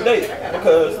y'all like to date,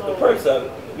 because the perks of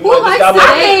it. You Who might just likes got to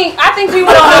one- date? I think people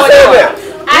I don't know what said they're that.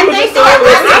 doing. I think so.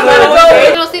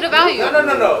 You don't see the value.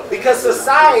 No. Because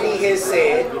society has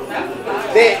said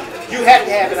that you have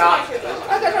to have an option.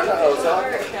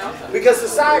 Because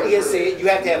society has said you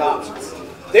have to have options.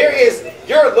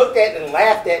 You're looked at and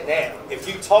laughed at now if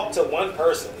you talk to one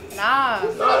person. Nah.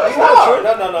 No, that's not true.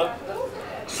 No.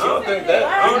 I don't think that.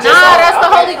 Nah, that's the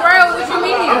holy grail. What you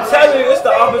mean? I'm telling you, it's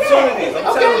the opportunities.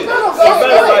 I'm telling you.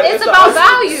 It's about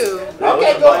value.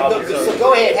 Okay, so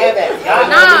go ahead, have that.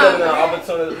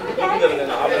 We living in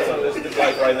an opportunistic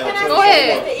life right now. Too. Go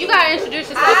ahead. You gotta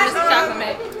introduce yourself, Mr.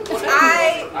 Chocolate.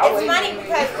 It's funny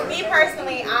because for me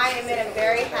personally, I am in a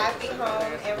very happy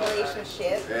home and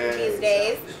relationship these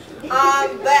days.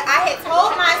 But I had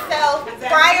told myself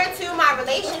prior to my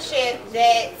relationship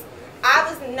that I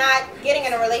was not getting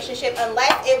in a relationship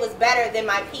unless it was better than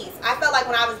my peace. I felt like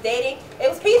when I was dating, it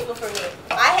was peaceful for me.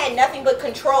 I had nothing but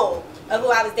control of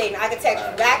who I was dating. I could text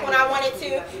you back when I wanted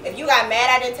to. If you got mad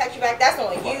I didn't text you back, that's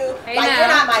on you. Hey, like, now. you're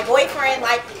not my boyfriend.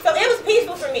 Like, so it was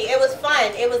peaceful for me. It was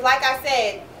fun. It was like I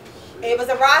said, it was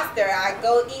a roster. I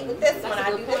go eat with this one.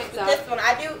 I do this with this one.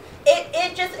 I do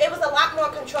it was a lot more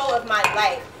control of my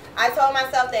life. I told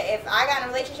myself that if I got in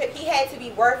a relationship, he had to be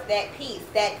worth that peace,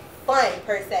 that fun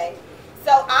per se.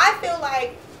 So I feel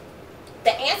like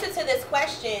the answer to this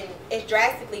question is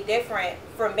drastically different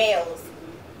for males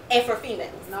and for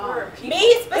females. No.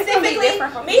 Me specifically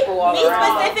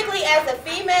as a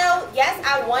female, yes,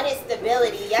 I wanted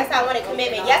stability. Yes, I wanted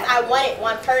commitment. Yes, I wanted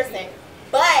one person.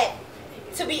 But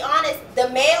to be honest, the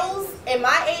males in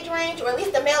my age range, or at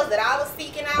least the males that I was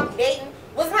seeking out, dating,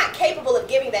 was not capable of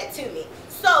giving that to me.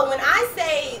 So when I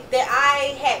say that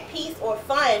I had peace or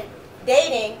fun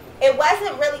dating, it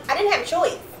wasn't really, I didn't have a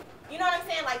choice. You know what I'm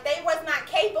saying? Like, they was not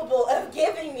capable of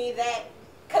giving me that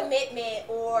commitment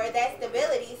or that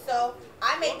stability. So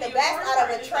I made the best out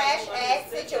of a trash ass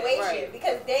situation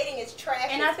because dating is trash.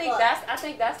 And I think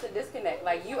that's the disconnect.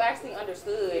 Like, you actually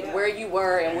understood where you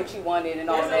were and what you wanted and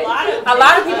all that. A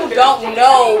lot of people don't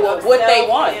know what they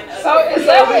want. So is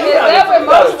that what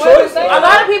most women say? A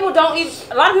lot of people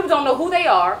don't know who they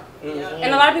are.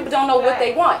 And a lot of people don't know what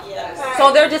they want.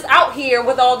 So they're just out here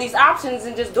with all these options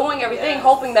and just doing everything,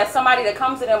 hoping that somebody that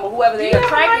comes to them or whoever they're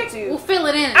attracted to. We'll fill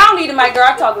it in. I don't need a mic, girl,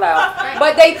 I talk loud.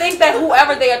 But they think that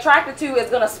whoever they're attracted to is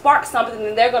going to spark something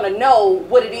and they're going to know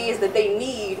what it is that they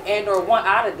need and or want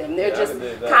out of them. They're just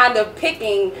kind of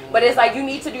picking, but it's like you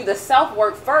need to do the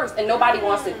self-work first, and nobody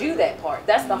wants to do that part.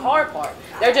 That's the hard part.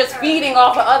 They're just feeding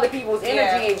off of other people's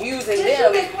energy and using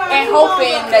them and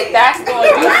hoping that that's going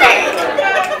to do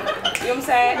something. You know what I'm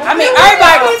saying? I mean,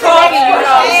 everybody was talking, you know what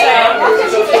I'm saying?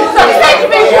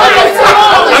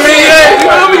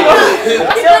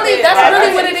 That's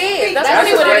really what it is. That's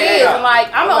really what it is. And like,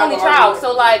 I'm an only child,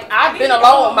 so like, I've been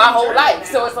alone my whole life.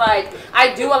 So it's like,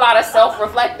 I do a lot of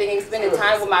self-reflecting and spending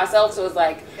time with myself. So it's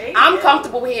like, I'm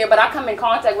comfortable here, but I come in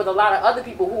contact with a lot of other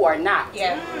people who are not.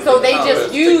 So they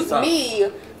just use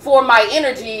me for my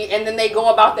energy, and then they go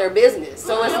about their business.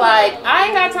 So it's like, I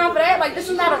ain't got time for that. Like, this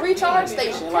is not a recharge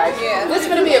station. Like, this is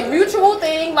gonna be a mutual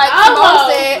thing, like Simone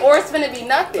said, or it's gonna be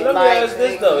nothing. Let me ask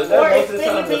this though: is that most of the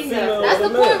time the female? That's the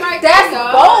point right there. That's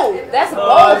both. That's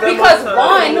both. Because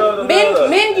one,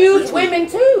 men use women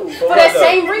too for that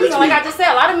same reason. Like I just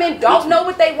said, a lot of men don't know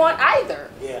what they want either.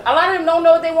 A lot of them don't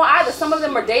know what they want either. Some of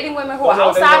them are dating women who are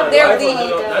outside of their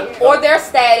league or their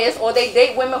status, or they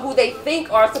date women who they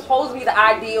think are supposed to be the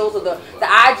ideals, or the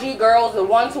IG girls, the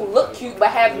ones who look cute but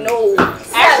have no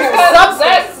actual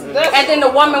substance. And then the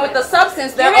woman with the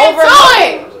substance, they're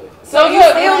overlooking. So you're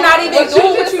still not even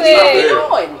doing what you need to be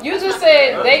doing. You just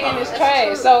said dating is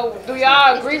trash. So do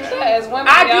y'all agree with that as women?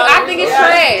 I do. I think it's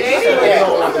trash.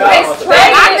 It's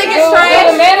trash. I think it's trash.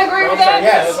 Do the men agree with that?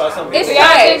 Yes. It's Do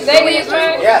y'all think trash. dating is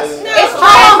trash? Yes. It's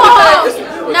trash because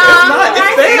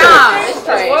It's fair. it's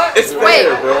trash. It's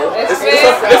fair, bro. It's It's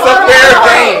fair. a fair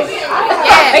game.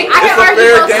 Yeah, I It's can a argue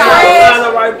fair both game. sides. Find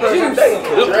the right person dating.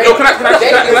 Yo, can I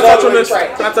touch on this? Can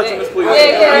I touch on this, please?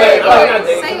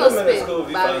 Say no spit.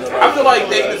 I feel like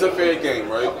dating is a fair game,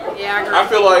 right? Yeah, I agree. I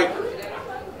feel like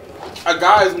a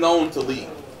guy is known to lead.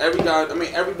 Every guy, I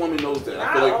mean, every woman knows that.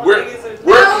 I feel like we're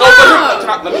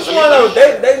Which one though?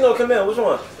 Dating or commit? Which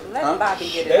one? Let Bobby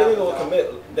get it Dating out. or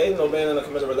commit? Dating or being in a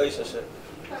committed relationship?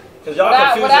 Because y'all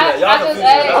But confusing that. Y'all confusing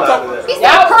that. Y'all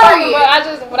was talking,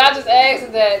 but I just asked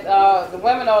is that the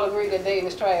women all agree that dating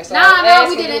is trash. So No,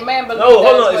 we didn't. No,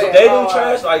 hold on. Is dating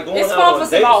trash? Like going It's out fun on for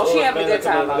dates Simone. or She having a being in good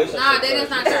time. relationship? Nah, dating's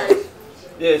not trash.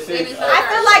 Yeah, see. I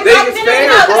feel like Dating's fair,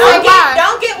 bro.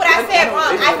 don't get what I said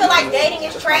wrong. I feel like dating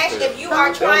is trash if you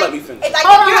are Don't let me trying. finish. It's like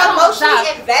Hold if you're on, emotionally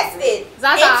Zah. invested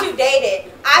Zaza. into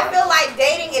dating. I feel like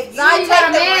dating if you Zah, you take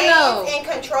got a the man, reins though. and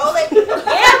control it.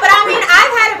 Yeah, but I mean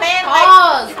I've had a man like.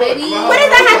 Pause, baby. What does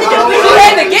that have to do with You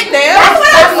had to get there. That's what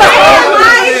I'm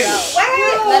saying. Like,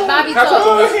 Let Bobby talk.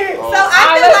 So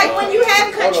I feel like when you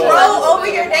have control over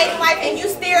your dating life and you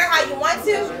steer how you want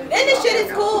to, then this shit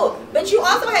is cool. But you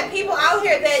also have people out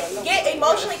here that get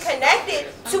emotionally connected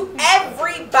to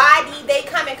everybody they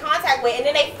come in contact with, and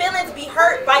then their feelings be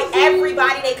hurt by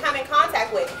everybody they come in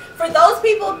contact with. For those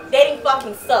people, dating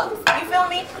fucking sucks. You feel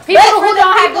me? People But for who the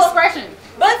don't have people- discretion.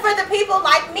 But for the people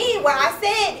like me, where I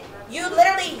said you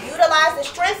literally utilize the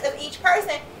strengths of each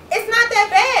person, it's not that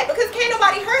bad because can't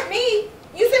nobody hurt me.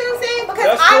 You see what I'm saying?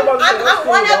 Because I'm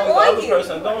one up on you.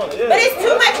 But it's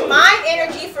too much mind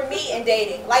energy for me in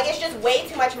dating. Like it's just way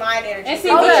too much mind energy. And see,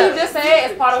 what you just said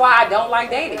is part of why I don't like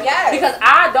dating. Yes. Because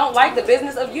I don't like the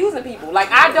business of using people. Like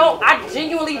I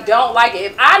genuinely don't like it.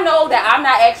 If I know that I'm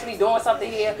not actually doing something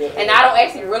here and I don't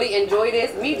actually really enjoy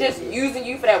this, me just using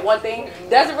you for that one thing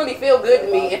doesn't really feel good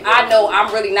to me if I know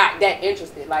I'm really not that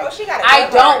interested. Like I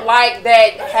don't like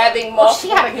that having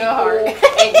multiple people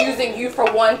and using you for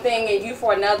one thing and you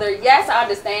for another. Yes, I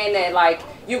understand that like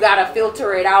you gotta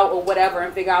filter it out or whatever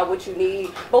and figure out what you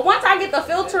need. But once I get the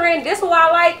filter in, this who I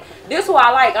like, this who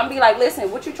I like. I'm be like, listen,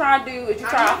 what you trying to do? Is you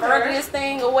trying to further this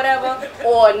thing or whatever?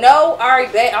 Or no,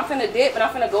 alright, bet I'm finna dip and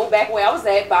I'm finna go back where I was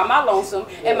at by my lonesome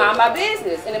and mind my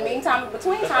business. In the meantime, in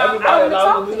between time, I don't want to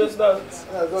talk to you. So,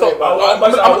 go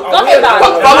ahead, I'm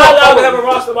not allowed to have a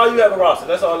roster while you have a roster.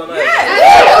 That's all I'm asking.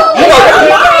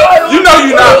 You know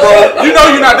you're not, bro. You know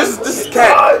you're not. This is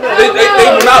cat. They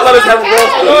will not let us have a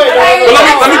roster. But let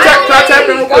me can I tap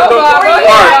in real quick though?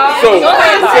 Alright, so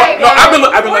no, I've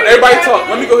been letting everybody talk.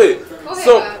 Let me go ahead.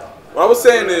 So what I was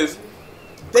saying is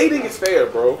dating is fair,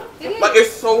 bro. Like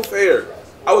it's so fair.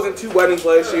 I was in 2 weddings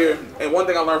last year, and one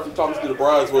thing I learned from talking to the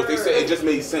brides was they said it just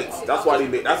made sense. That's why they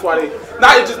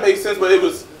not it just made sense, but it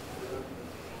was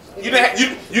you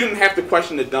didn't have to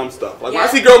question the dumb stuff. Like when I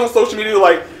see girls on social media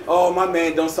like, oh my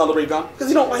man don't celebrate dumb because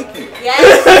he don't like you.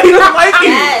 Yes. He don't like you.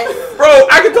 Yes. Bro,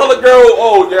 I can tell a girl,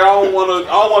 oh yeah, I don't wanna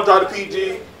drive the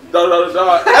PG.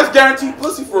 That's guaranteed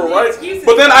pussy for her, right?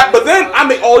 But then I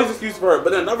make all these excuses for her.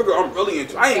 But then another girl I'm really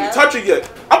into, I ain't even touch her yet.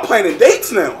 I'm planning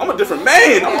dates now. I'm a different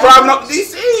man. I'm driving up to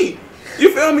DC.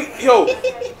 You feel me? Yo,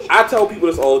 I tell people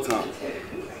this all the time.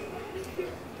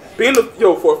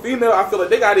 For a female, I feel like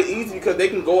they got it easy because they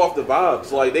can go off the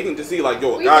vibes. Like they can just see like,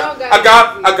 yo, a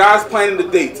guy's planning the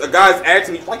dates. A guy's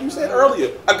asking me, like you said earlier,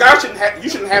 you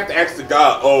shouldn't have to ask the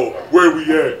guy, oh, where we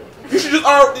at? You should just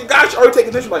the guy should already take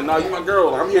attention. Like, nah, you my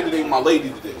girl. Like, I'm here today with my lady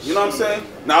today. You know what I'm saying?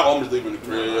 Now I'm just leaving the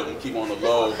crib and keep on the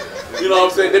low. You know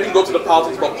what I'm saying? Then we can go to the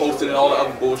politics about posting and all the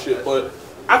other bullshit. But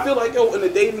I feel like, yo, in the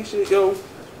dating shit, yo,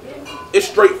 it's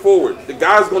straightforward. The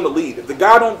guy's gonna lead. If the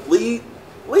guy don't lead,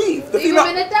 leave. The female,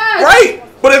 right?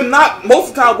 But if not, most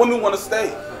of the time women want to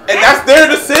stay, and that's their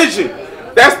decision.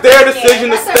 That's their decision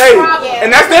to stay,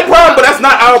 and that's their problem. But that's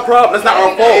not our problem. That's not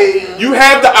our fault. You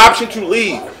have the option to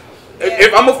leave.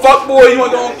 If I'm a fuckboy,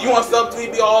 you want stuff to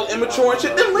be all immature and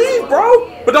shit, then leave,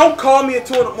 bro. But don't call me at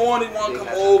 2 in the morning, you want to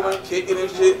come over and kick it and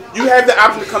shit. You have the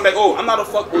option to come back over. I'm not a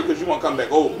fuckboy because you want to come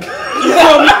back over. You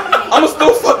feel me? I'ma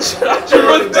still fuck shit out you,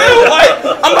 but still,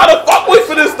 like, I'm not a fuckboy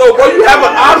for this though, bro. You have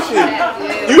an option.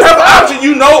 You have an option.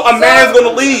 You know a man's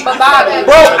gonna leave. Bro, I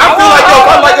feel like, yo, if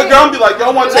I like a girl, I'm be like, yo,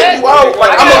 I want to take you out.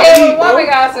 Like, I'm gonna leave, bro. What we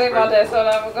gotta say about that? So,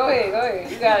 go ahead.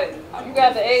 You got it. You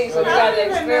got the age, so you got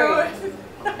the experience.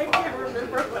 I can't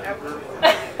remember what I was.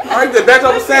 Alright, then back to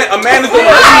what I was saying. A man is gonna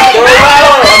leave,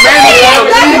 bro.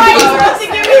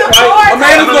 A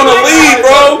man is gonna leave,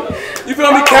 bro. You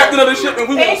feel me? Captain of the ship, and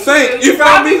we won't sink. You feel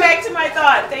brought me? me back to my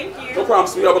thought. Thank you. No problem,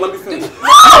 sweetheart, but let me finish. You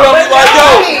feel me? Like, yo.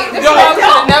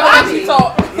 Never let you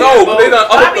talk. No, but they done up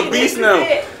Bobby, the beast this now. is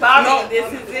it. Bobby, this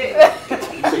is it.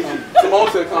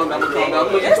 Simone said, calm down, calm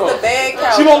down. Let me talk. bad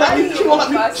couch. She won't let me.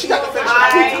 She got to finish.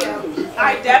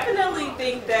 I definitely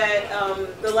think that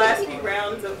the last few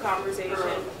rounds of conversation,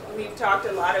 we've talked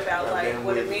a lot about like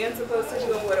what a man's supposed to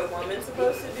do and what a woman's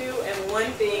supposed to do. And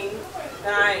one thing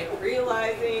that I am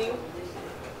realizing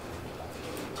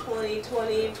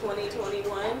 2020 and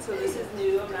 2021, so this is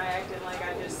new. I'm not acting like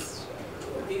I just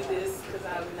do this because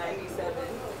I'm 97.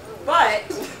 But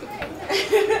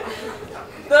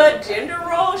the gender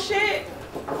role shit,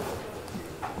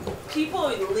 people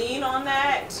lean on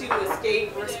that to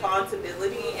escape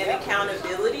responsibility and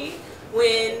accountability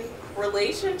when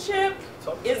relationship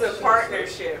is a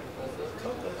partnership.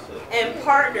 And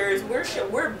partners,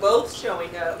 we're both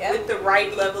showing up with the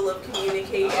right level of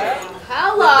communication, with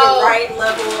the right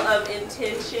level of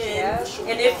intention.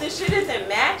 And if the shit isn't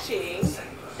matching,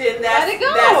 then that's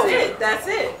it. That's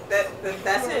it.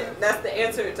 That's the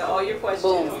answer to all your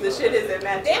questions. Boom. The shit isn't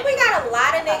matching. Then we got a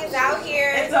lot of niggas out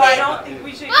here. And so I don't think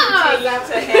we should continue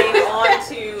to hang on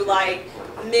to like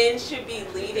men should be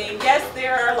leading. Yes,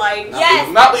 there are like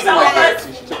not leading like that.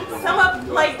 Some of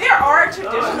like there are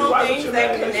traditional things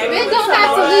that connect Men with don't some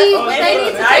have of to us, lead, but and they it's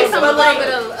need to nice, take some but a little like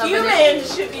bit of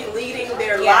humans should be leading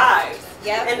their lives.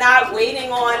 And not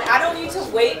waiting on, I don't need to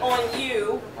wait on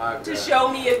you to show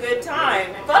me a good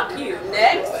time. Fuck you.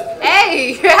 Next.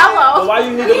 Hey, hello. But why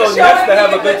you need to go next to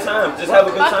have a good time? Just have a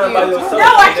good time by yourself. No,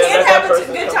 I can't have a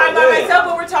good time by myself,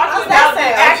 but we're talking about the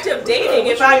act of dating.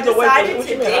 If I decided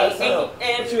to date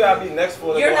and you gotta be next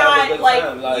for you're not, like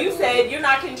you said, you're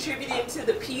not contributing to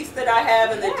the peace that I have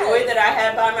and the joy that I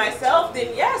have by myself,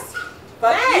 then yes.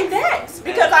 But next,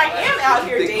 because I am out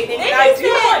here dating, and I do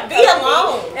want be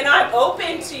alone, and I'm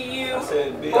open to you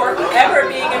or ever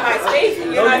being in my space,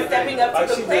 and you're not stepping up to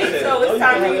the plate. So it's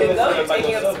time for you to go. You're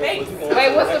taking up space.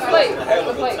 Wait, what's the plate? What's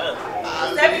the plate?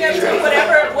 Stepping up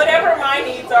to whatever my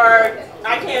needs are.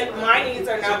 My needs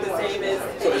are not the same as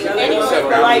anyone's.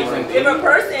 But like, if a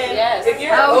person, if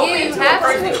you're open to a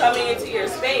person coming into your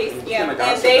space,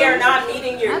 and they are not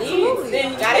meeting your needs,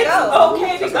 then it's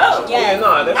okay to go.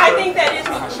 I think that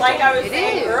it's like I was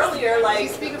saying earlier, like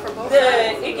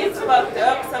it gets fucked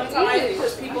up sometimes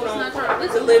because people don't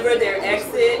deliver their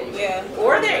exit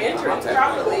or their entrance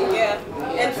properly.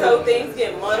 And so things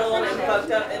get muddled and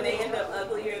fucked up, and they end up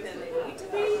uglier than they need to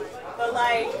be. But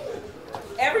like,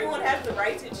 everyone has the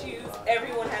right to choose.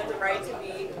 Everyone has the right to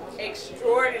be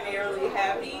extraordinarily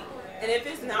happy. And if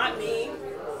it's not me,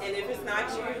 and if it's not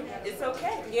you, it's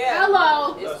okay.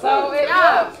 Hello. So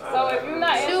if you're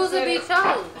not choose or interested, be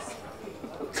chose.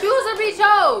 Choose or be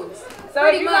chose. So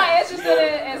if you're not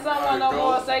interested in someone no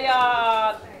more, say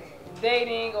y'all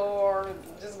dating or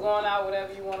just going out,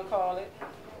 whatever you want to call it,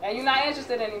 and you're not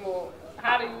interested anymore,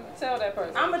 how do you tell that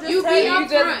person? I'ma just you tell be you.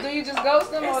 upfront. Do you just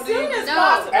ghost them, or do you just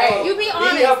possible. You be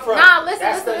honest. Nah, listen.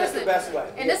 That's the best way.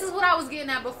 And this is what I was getting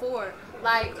at before.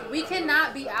 Like, we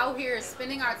cannot be out here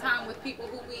spending our time with people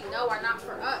who we know are not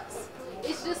for us.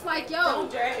 It's just like, yo,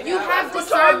 you have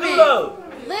discernment.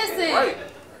 Listen.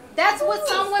 That's what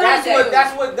some women do.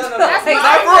 That's what done. That's what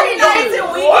What?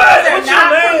 What What you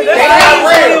mean? They not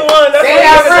real. They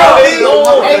not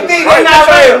real. They're not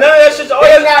real. None of that shit. All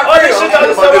this shit y'all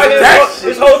just said right here.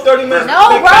 This whole 30 minutes.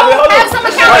 No, bro. Have some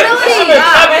accountability.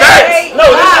 No,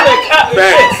 this shit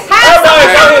is Have some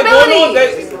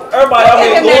accountability. Everybody out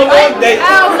here going on dates.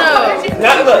 Hell no.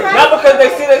 Not because they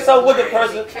see themselves with the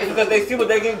person, it's because they see what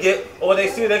they can get, or they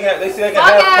see they can have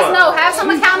fun. No, have some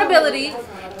accountability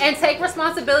and take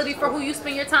responsibility for who you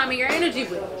spend your time and your energy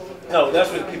with. No,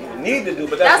 that's what people need to do,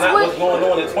 but that's not what's going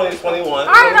on in 2021,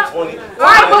 2020.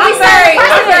 I'm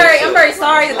very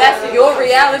sorry that that's your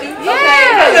reality. Yeah.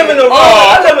 Okay. I live in the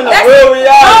real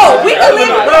reality. Oh, we can live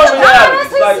in real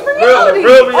reality. Like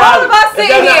real reality. All of us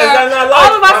sitting here.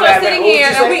 All of us are sitting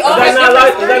here, and we all have different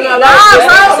screens.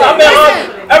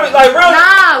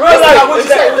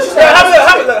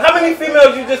 How many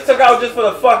females you just took out just for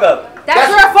the fuck up? That's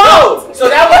your fault. So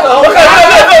that was the whole.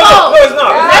 No, it's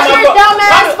not. That's your dumb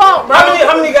ass fault, bro.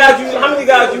 How many guys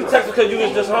you text because you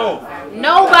was just home?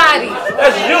 Nobody.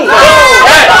 That's you. How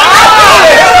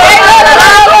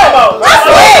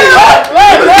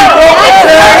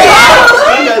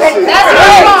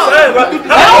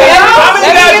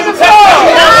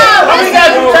many guys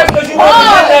you text because you wasn't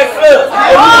in that clip?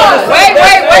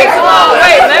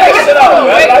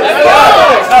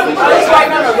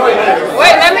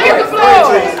 Wait. Let me get the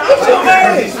floor.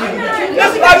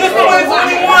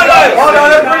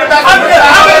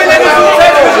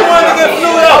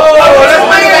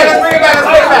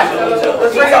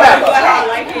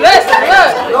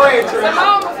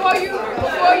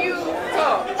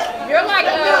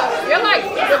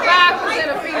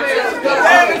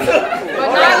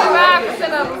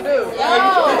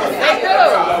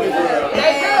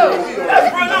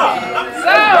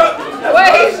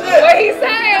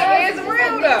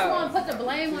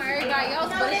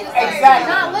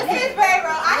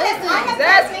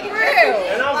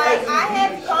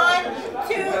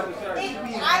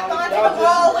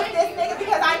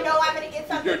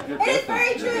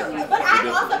 But I've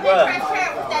also been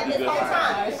transparent with that this whole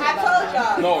time. I told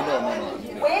y'all. No.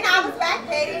 When I was back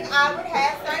dating, I would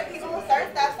have certain people, certain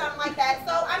stuff, something like that.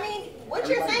 So, I mean, what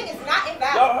you're saying is not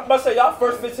invalid. Y'all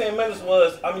first 15 minutes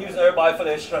was I'm using everybody for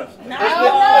their strengths. No, that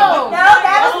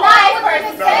was not his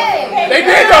first say. They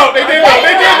did though. She didn't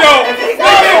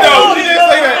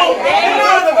say that. He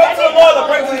goes to go to the mall to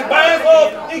break his bands off.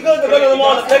 He goes to go to the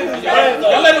mall to take his bands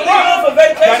off. He goes for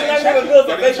vacation. That nigga good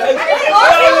for vacation.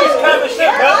 Y'all use kind of shit,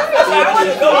 bro. That's how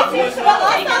this shit goes.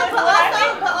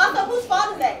 But also, whose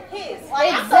fault is that? His.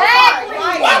 Exactly.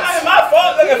 Why not my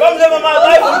fault? Look, if I'm living my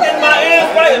life, I'm getting my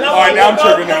ends right. And Alright, now I'm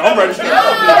tripping now. I'm ready. And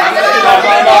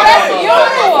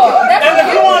if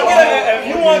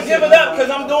you want to give it up because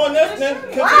I'm doing this, then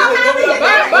continue to give it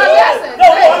up. But listen. No.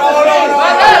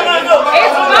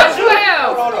 It's what you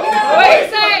have. What he's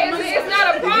saying is it's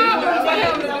not a problem for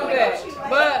him to do that.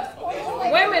 But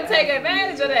women take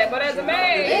advantage of that. But as a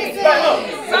man,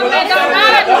 something don't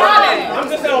matter to running. I'm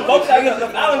just saying on both sides.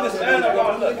 Look, I understand that.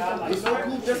 Look,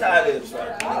 this how it is,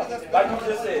 right? Like you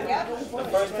just said, the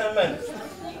first 10 minutes,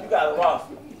 you got a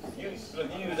roster. You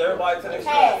use everybody to the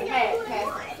extent.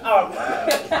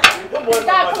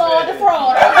 Stop Claude the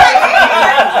fraud.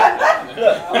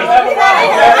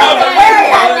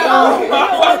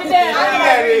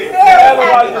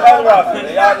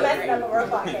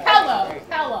 Hello.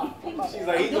 She's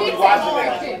like, he's watching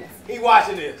this. He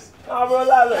watching this. I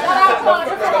realize the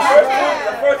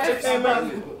first 15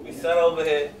 minutes, we sat over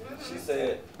here. She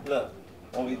said, look,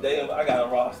 when we dating, I got a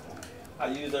roster. I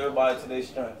use everybody to their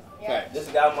strength. Yep. This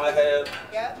guy might have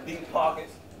deep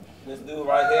pockets. This dude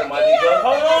right here might be He good.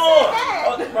 Hold on.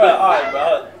 Oh, bro, all right,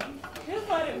 bro.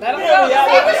 Let him go.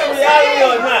 Reality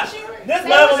or not? This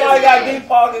man might got deep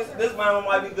pockets. This man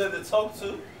might be good to talk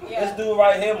to. This dude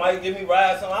right here might give me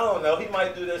rides. I don't know. He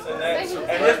might do this and that.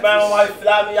 And this man might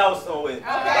fly me out somewhere.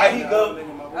 Like he go.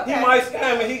 He might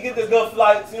scam and he get the good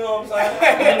flights, you know what I'm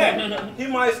saying? He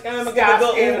might scam and get the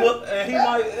good Uber, and he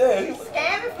might,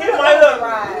 he might look,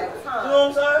 you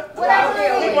know what I'm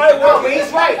saying? He might work.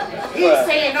 He's right. He's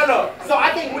saying no. So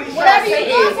I think what he's trying to say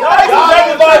is, y'all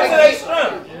everybody to their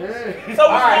strength. So,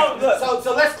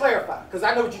 so let's clarify, because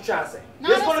I know what you're trying to say.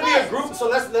 There's going to be a group,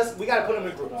 so we got to put them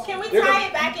in groups. Can we tie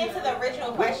it back into the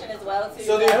original question as well, too?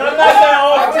 So and I'm not saying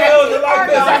all females are like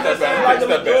this. I'm just saying like the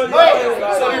majority.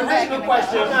 So the original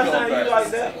question. I'm not saying you like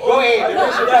that. Go ahead.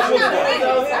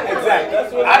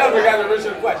 Exactly. I know we got the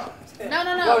original question. No.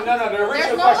 The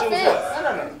original question was what?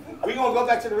 No. We're going to go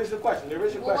back to the original question. The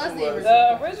original question was...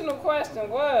 The original question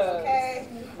was... Okay.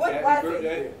 What was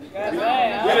it? We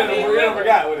didn't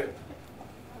forgot with it.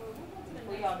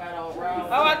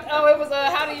 Oh, it was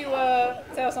how do you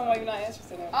tell someone you're not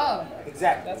interested in? Oh,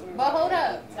 exactly. But hold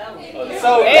up. So it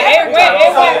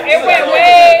went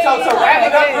way. So to wrap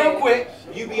it up real quick,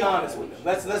 you be honest with them.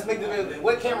 Let's make the video.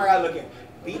 What camera I look at?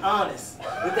 Be honest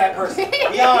with that person.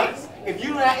 Be honest. If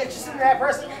you're not interested in that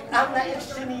person, I'm not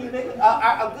interested in you, nigga.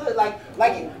 I'm good.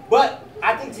 But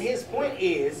I think to his point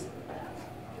is.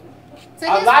 To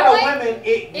a lot of women,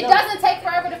 it doesn't take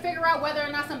forever to figure out whether or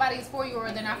not somebody is for you or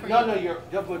they're not for you.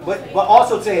 No, but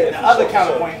also to the other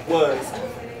counterpoint was,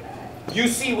 you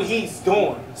see what he's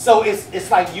doing. So it's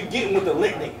like you getting with the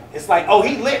lit nigga. It's like, oh,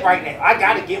 he lit right now. I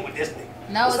gotta get with this nigga.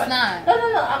 No, it's not.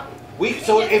 No.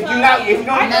 So if you don't, so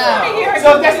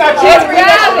if that's not true, it's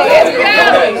reality. It's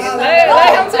reality. Let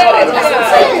him tell it.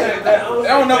 They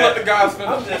don't know what the guys feel.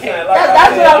 I'm just saying,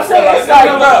 that's what I'm saying. It's like,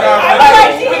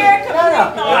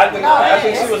 I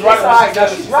think she was right when she said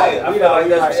what she said. I feel like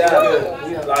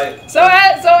that's like. So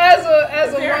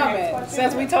as a woman,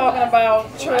 since we talking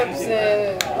about trips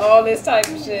and all this type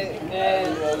of shit,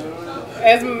 and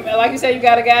as like you said, you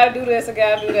gotta do this, I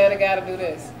gotta do that, I gotta do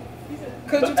this.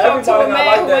 Could you talk to a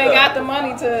man who ain't got the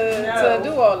money to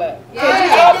do all that? Could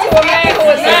you talk to a man who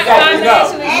is not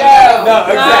financially stable? No,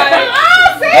 exactly.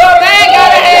 Your man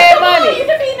gotta have money.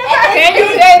 Can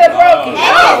you date a brokey?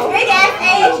 And his big ass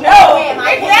age, no.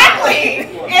 Exactly.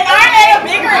 And aren't they a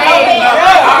bigger age?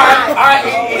 All right.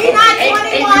 We not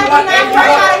 21, we not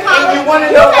fresh out of college. You want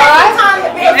to know why?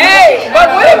 Hey,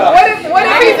 but what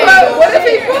if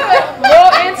he put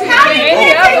more into you than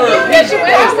any other that you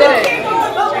interested in?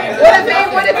 What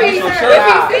if he feeds Can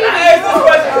I ask this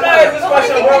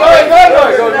question? Go ahead.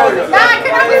 Nah,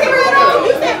 can I be real though?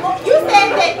 You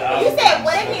said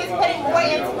what if he is putting more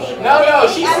into me? No,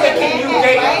 she said can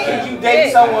you date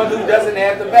someone who doesn't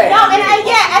have the bag? No, and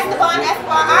Esteban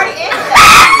already answered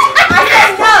that.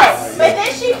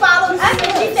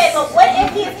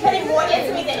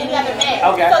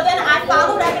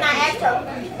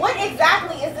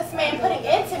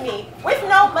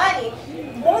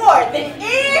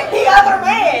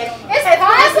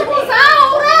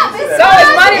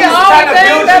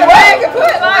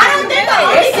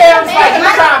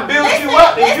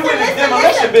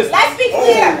 your business. Let's be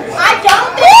clear. I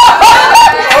don't think.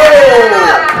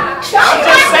 I'm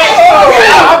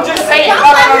just saying. No.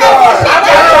 I'm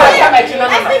trying to come at you.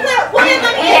 No. Let's be clear.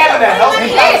 We having a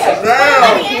healthy conversation.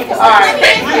 All right.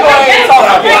 You go ahead and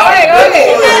talk about it.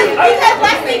 Because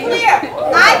let's be clear.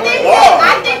 I think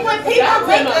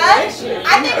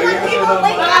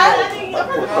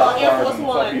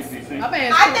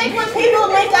when people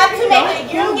link up to make a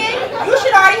union, you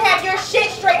should already have your shit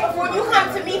straight before you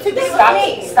come to me to be with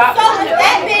me. Stop. So with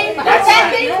that being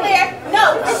clear,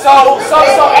 no. So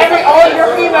all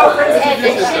your female friends had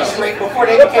their shit straight before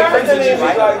they became friends with you,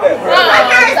 right?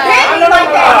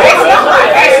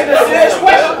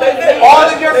 All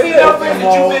of your female friends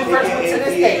that you've been friends with to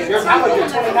this day. You're 29?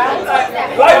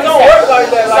 Life don't work like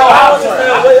that. So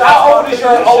how old is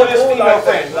your oldest female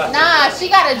friend? Nah, she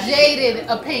got a jaded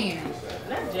opinion.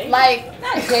 Like,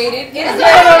 Not jaded. It's No.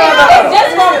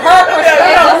 just from her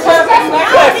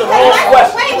perspective. Wait.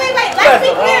 Let's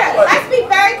be clear. Let's be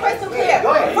very crystal clear.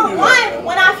 For one,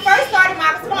 when I first started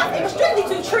my response, it was strictly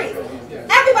 2 trees.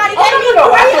 Everybody gave me 3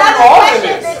 other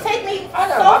questions that take me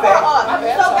so far off.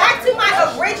 So back to my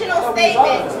original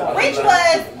statement, which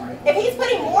was, if he's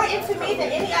putting more into me than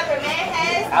any other man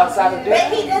has, outside of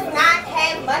but he does not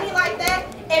have money like that,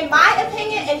 in my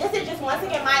opinion, and this is just once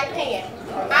again my opinion,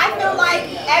 I feel like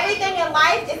everything in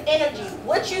life is energy.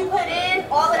 What you put in,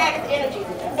 all of that is energy.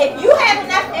 If you have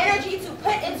enough energy to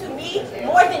put into me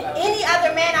more than any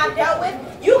other man I've dealt with,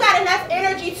 you got enough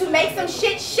energy to make some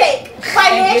shit shake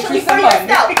financially for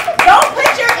yourself. Don't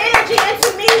put your energy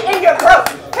into me and you're broke.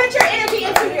 Put your energy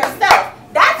into yourself.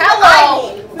 That's what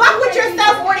I mean. Fuck with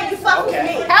yourself more than you fuck with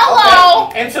me.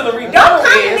 hello. And to the rebuttal Don't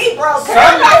come to is, me, bro. some-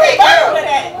 Hello. I'm not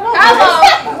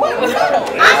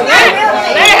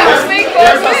really.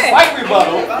 there's a slight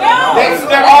rebuttal.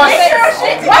 There are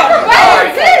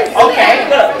okay.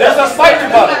 There's a slight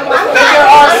rebuttal. That there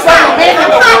are some men in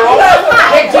the world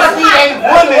that just need a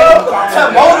woman to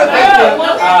motivate them.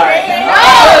 All right.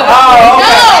 All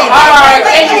right.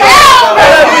 Thank you.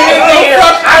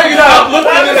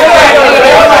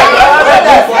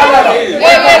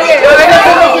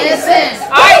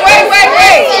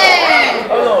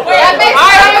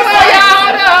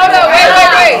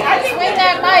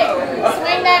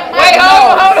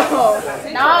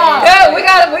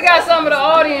 We got some of the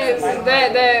audience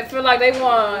that feel like they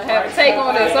want to have a take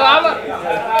on this. So I'm gonna go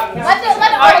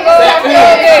ahead.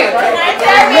 Hey,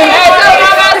 so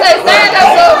I'm about to say stand up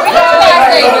so we all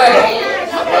say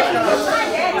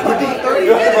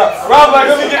Rob,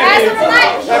 let me get it.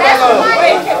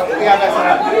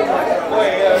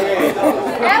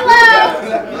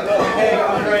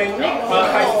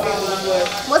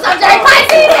 What's up, Jay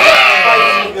Pisces?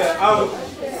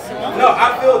 No,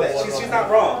 I feel that. She's not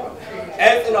wrong.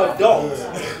 As an adult,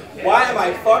 why am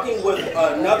I fucking with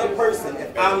another person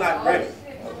if I'm not ready?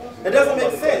 That doesn't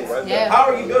make sense. Yeah. How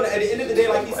are you doing it? At the end of the day,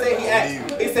 like he said, he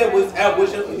asked. He said, you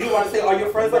want to say, are your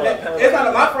friends like that? It's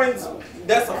not my friends.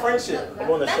 That's a friendship.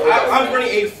 I'm running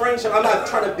a friendship. I'm not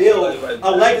trying to build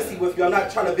a legacy with you. I'm not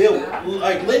trying to build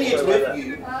like lineage with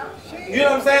you. You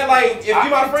know what I'm saying? Like, if you're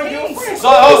my friend, you're a friend.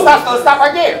 So stop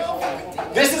right there.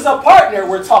 This is a partner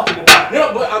we're talking about.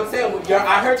 No, but I'm saying,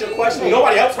 I heard your question.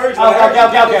 Nobody else heard you.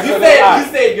 Okay. You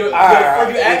said you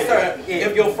asked her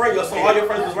if your friend, so all your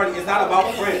friends was running. It's not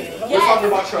about friends. We're talking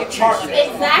about your partner.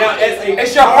 Exactly. Now,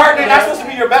 Is your partner not supposed to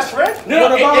be your best friend? No,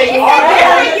 they are. Okay,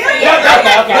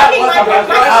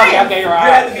 you're right.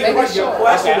 You have to be question. Your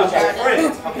question was your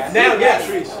friends. Now, yes.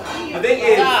 The thing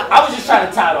is, I was just trying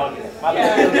to tie it on you. My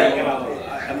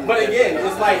bad. But again,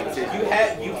 it's like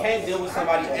you can't deal with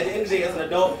somebody. At the end of the day, as an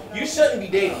adult, you shouldn't be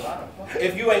dating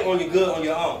if you ain't on your good on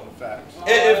your own.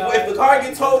 If the car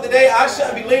gets towed today, I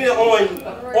shouldn't be leaning on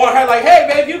her like, hey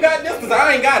babe, you got this, because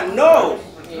I ain't got it. No.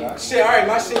 Shit, all right,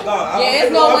 my shit gone. Yeah,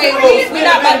 it's no way we're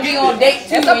not about to be on date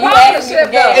 2 when you ask me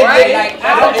for though, gas, right? Like,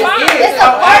 I don't It's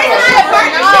a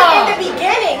partnership in the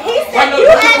beginning. He said you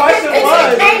had this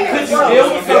entertainment. Could you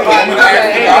deal with somebody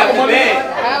and the man?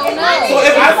 I don't know. So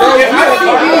if I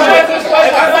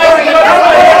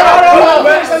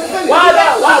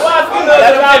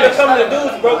why becoming the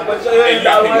dudes broke, but you ain't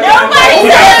got one? Nobody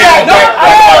said that.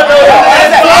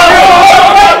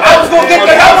 I was going to get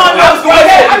that. I was going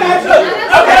to get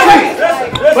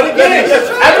but again,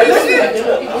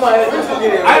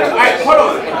 hold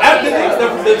on. After this,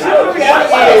 the true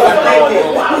reality is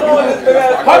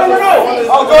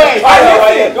Oh, go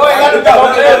ahead. Go ahead. Let it go.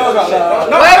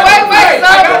 Wait.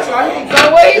 So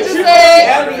what he just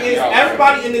said?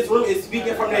 Everybody in this room is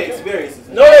speaking from their experiences.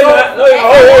 No, they're not. No,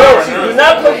 hold on. Do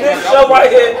not put this show right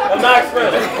here on my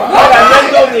experience. I got nothing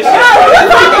to do with this shit.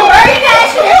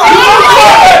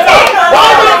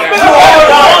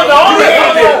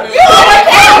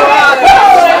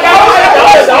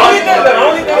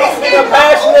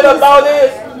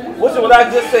 which is what I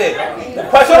just said. The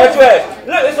question that you asked.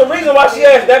 Look, it's a reason why she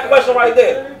asked that question right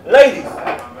there. Ladies,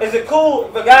 is it cool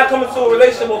if a guy comes into a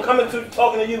relationship or coming to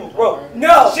talking to you, bro?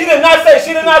 No. She did not say.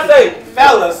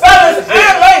 Fellas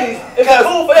and ladies, is it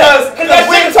cool for that? Because that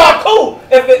shit talk cool.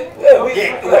 If it,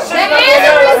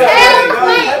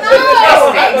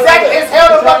 Exactly. It's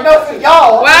hell to fuck no for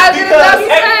y'all. Why did it not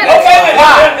be said? Okay,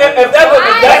 if that's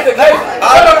the case,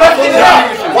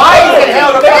 why is it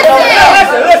hell to fuck no for y'all?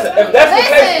 Listen, if that's the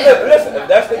case, listen, if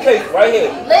that's the case right here.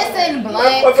 Listen,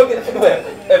 Blank.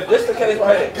 If this the case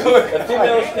right here, if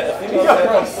females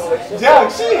Young,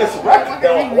 she is right.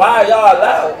 then why y'all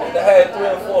allowed to have 3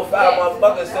 or 4 or 5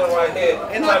 motherfuckers sitting right here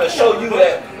trying to show you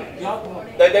that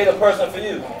they the person for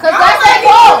you? Because that's like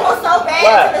equal so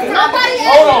bad until it's time to be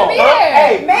Hold on.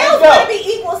 Hey, males want to be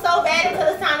equal so bad until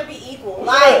it's time to be equal.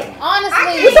 Like,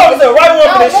 honestly. You talking to the right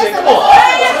one for this shit. Come on.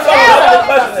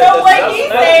 So what he's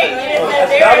saying is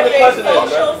that there is a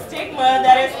social stigma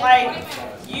that is like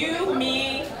you,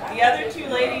 me, the other 2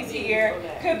 ladies here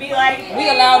could be like, hey, We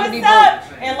allowed to what's be up?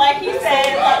 And like he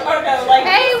said, like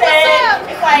Hey, he what's said, up?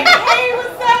 it's like, hey,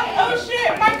 what's up? Oh shit,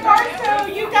 my car's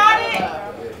towed, you got it?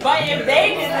 But if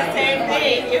they did the same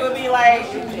thing, it would be like,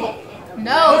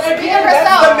 No, she be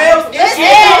herself. That's the male's issue.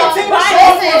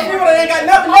 People that ain't got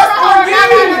nothing else to do.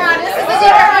 No. This is a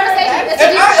deeper conversation. It's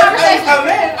a deeper conversation. A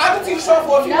man, I can teach short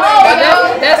for a few.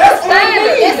 That's the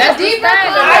standard. It's a That's the deeper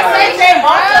standard. I think conversation, that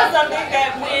also bro. something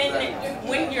that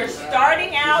when you're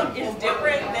starting out is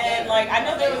different than, like, I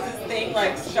know there was this thing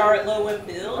like start low and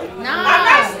build. Nah. I'm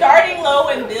not starting low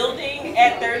and building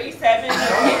at 37. Like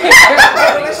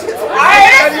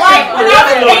when I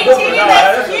was 18,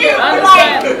 that's cute.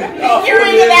 Like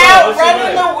figuring it out,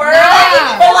 running the world.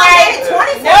 But like,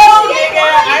 no, nigga,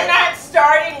 I'm not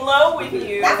starting low with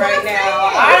you right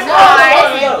now. I'm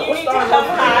high, and you need to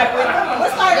come high with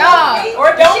me.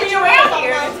 Or don't be around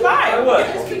here. It's fine.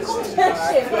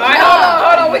 Alright,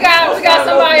 hold on. We got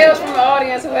somebody else from the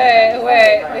audience who had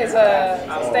his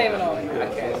statement on it. I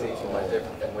can't see too much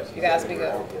different than what she You gotta said. speak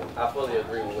up. I fully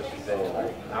agree with what she said.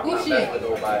 Like, I'm Who not she? messing with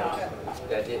nobody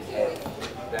that didn't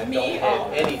have, that Me? don't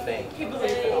have anything.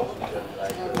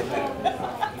 Like,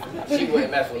 she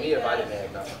wouldn't mess with me if I didn't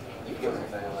have nothing. You get what I'm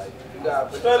saying? Like, you gotta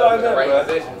put yourself in the right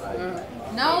position. Like,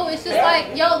 No, it's just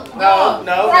like, yo, No.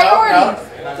 priorities.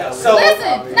 So,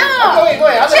 Listen, no. Go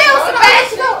ahead. Chill,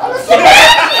 Sebastian.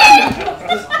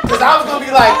 Because I was going to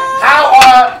be like, how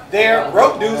are there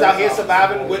broke dudes out here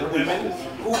surviving with women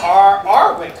who are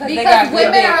women? Because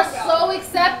women are so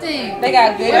accepting. They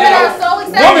got good. Women are so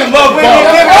accepting. Women love bums.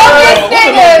 Women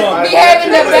niggas be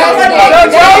having the best Women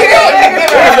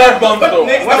love bums though.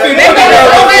 They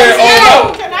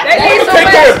need some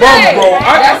Take care of bums, space. bro. I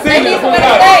seen need it. some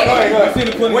I seen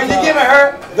it plenty When of you're times. giving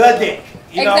her the dick.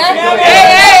 You know what I'm saying?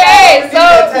 Hey. So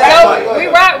Go we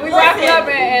ahead. wrapping up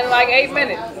in like 8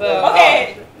 minutes. So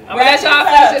Okay. I'm gonna let y'all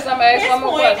finish this. I'm gonna ask His one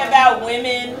more point question. about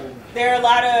women, there are a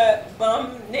lot of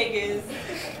bum niggas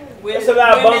with It's a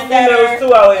lot of bum women that females are.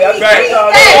 too out here.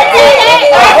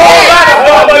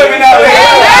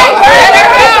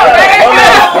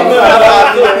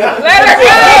 Let her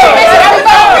go.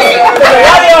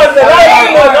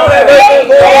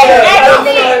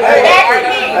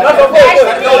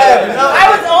 I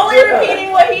was only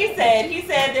repeating what he said. He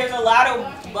said there's a lot of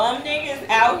bum niggas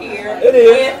out here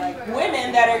with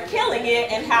women that are killing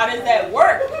it, and how does that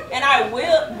work? And I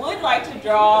would like to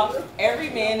draw every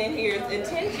man in here's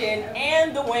attention,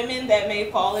 and the women that may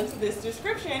fall into this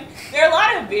description. There are a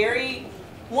lot of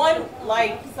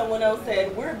like someone else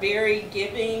said, we're very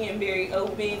giving and very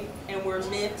open, and we're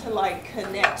meant to like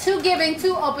connect. Too giving,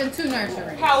 too open, too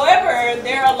nurturing. However,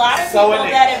 there are a lot of people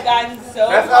that have gotten so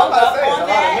hung up on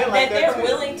that they're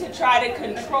willing to try to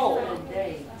control.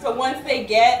 So once they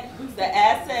get the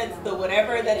assets, the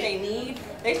whatever that they need,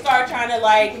 they start trying to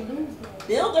like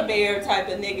build a bear type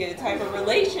of nigga type of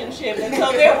relationship. And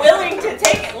so they're willing to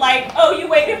take it like, oh, you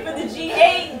waited for the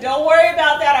G8? Don't worry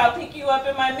about that. I'll pick you up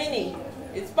in my Mini.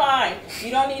 It's fine. You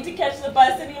don't need to catch the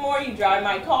bus anymore. You drive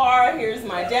my car. Here's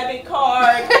my debit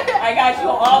card. I got you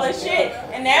all the shit.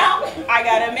 And now I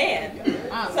got a man.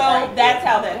 So that's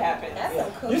how that happens.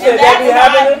 You said that be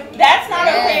happening? That's not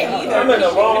okay either. I'm in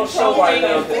the wrong show right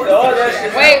now.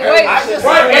 Wait.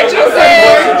 What you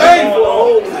said?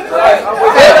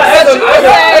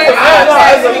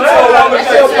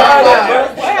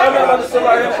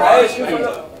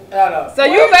 So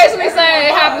you basically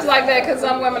saying it happens like that because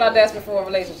some women are desperate for a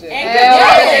relationship. And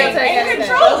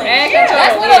controlling.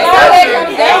 That's what a lot of that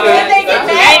comes down to.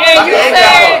 And you saying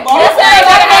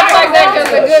that it happens like that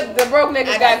because the broke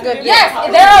niggas got good. Yes,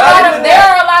 there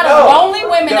are a lot of lonely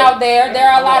women out there. There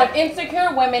are a lot of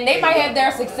insecure women, they might have their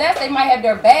success, they might have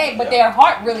their bag, but their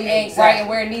heart really ain't right and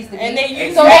where it needs to be. And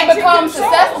So they become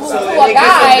successful to a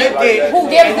guy who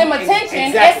gives them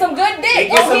attention and some good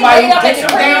dick. Oh, he laid up at the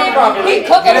crib, he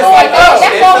cooking for it.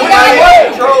 That's all we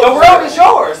gotta do. The world is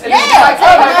yours. Yeah,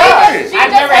 she's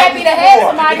just happy to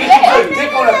have somebody there. Dick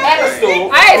on a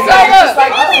pedestal. Hey, so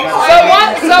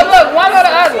look, one or the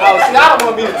other. I don't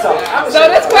want me to talk. So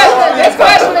this question is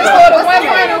for the women.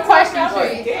 Final question,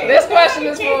 This question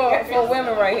is for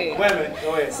women right here. Women,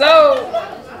 go ahead. So,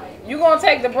 you gonna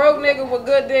take the broke nigga with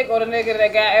good dick or the nigga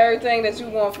that got everything that you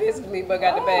want physically but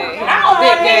got the bag? I don't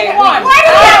want Dick neither one.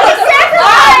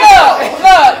 game.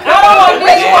 Look, I don't want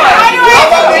neither one. I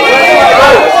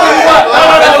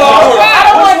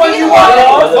don't want neither one.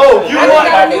 You want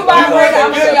I'm gonna be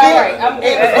alright. I'm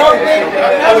good.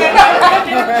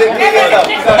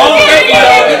 Oh, thank you,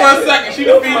 y'all. Give her a second. She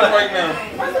defeated right now.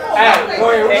 Hey, go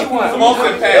ahead. Which one? Simone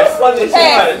said pass.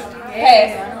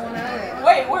 Pass.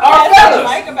 Wait, we're Our fellas,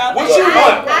 Mike about what this. you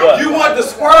want? You want the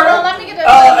squirter Let me get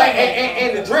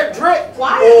and the drip,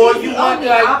 or you want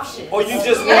or you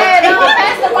just want? No,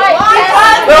 pass the mic.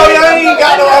 Bro, y'all ain't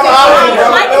got no other option,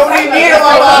 bro. Don't even need no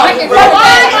other option, bro.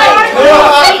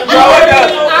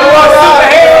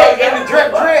 And the drip.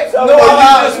 No, you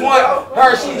just want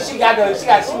her. She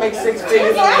makes 6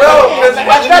 figures. Bro,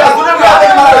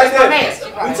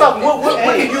 We talk.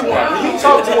 What do you want? When you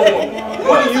talk to a woman,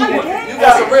 what do you want? You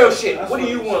got some real shit. What do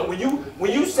you want? When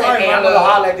you say, hey, I'm gonna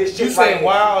holler at this chick right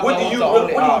now, what are you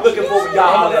looking for when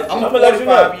y'all holler at you? I'm a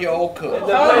 45-year-old cook.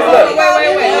 Wait.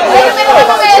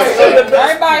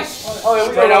 Everybody,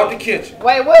 Straight out the kitchen.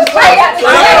 wait, what's Okay,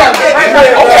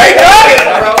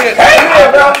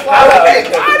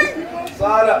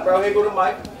 slide up, bro. Here go the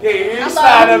mic. Yeah, you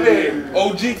slide up here.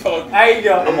 OG talking. There you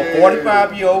go. I'm a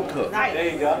 45-year-old cook. There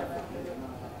you go.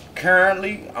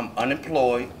 Currently, I'm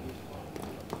unemployed.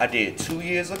 I did 2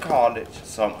 years of college,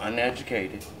 so I'm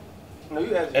uneducated.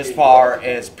 As far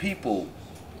as people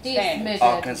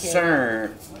are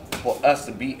concerned for us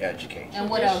to be educated. And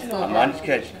what else? I'm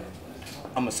uneducated.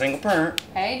 I'm a single parent.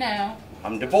 Hey now.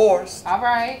 I'm divorced. All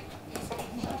right.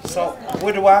 So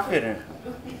where do I fit in?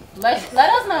 Let us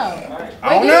know. I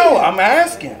don't know. I'm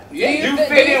asking. You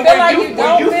fit in when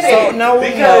you fit in. No,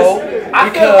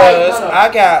 because I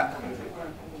got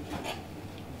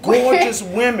gorgeous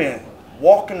women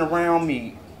walking around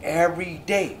me every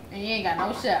day. And you ain't got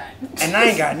no shot. And I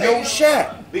ain't got no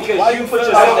shot. Because you put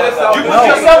yourself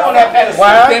on that pedestal.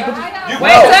 Why?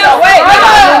 Let's tell why.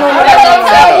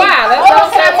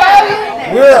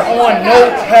 We're on no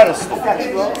pedestal.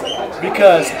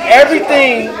 Because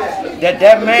everything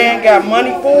that man got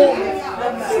money for,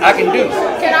 I can do.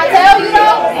 Can I tell you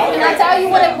though? Can I tell you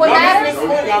what matters?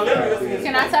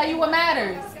 Can I tell you what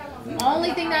matters? The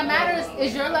only thing that matters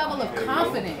is your level of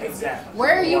confidence.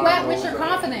 Where are you at with your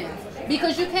confidence?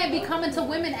 Because you can't be coming to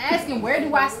women asking, where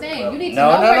do I stand? You need to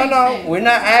know where you stand. We're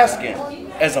not asking.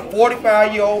 As a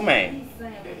 45-year-old man,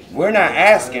 we're not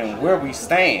asking where we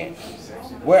stand.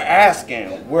 We're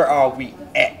asking, where are we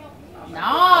at?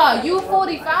 Nah, you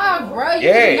 45, bro.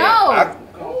 You know.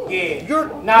 You're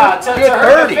to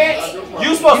her defense,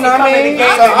 you supposed to come in the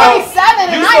game. I'm 27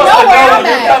 and I know where I'm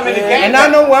at. And I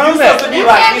know where I'm at. You supposed to be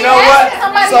like, you know what?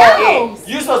 So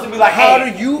you supposed to be like, how do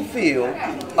you feel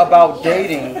about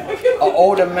dating an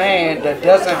older man that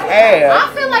doesn't have I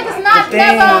feel like it's not the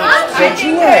never an things option. that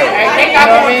you have? they not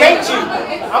gonna date you.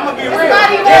 I'm gonna be real.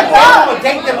 They're gonna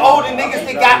date them older niggas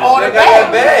that got all the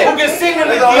bag. Who can sing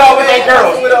in the DR with their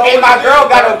girls. Hey, my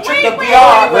girl got a trip to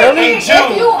BR in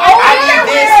June. I need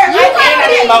this. I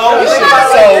need my own shit.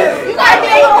 You gotta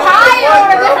be a little higher on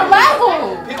a different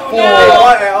level. The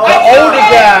older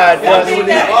guy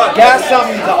got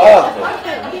something to offer,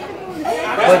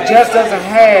 but just doesn't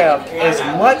have as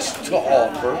much to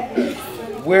offer.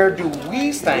 Where do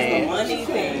we stand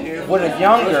with a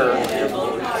younger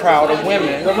crowd of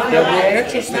women that we're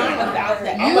interested in?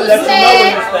 You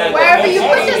said wherever you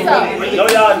put yourself. No,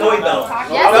 y'all know he don't.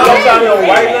 Yes, I'm telling you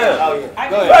right now.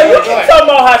 Bro, you keep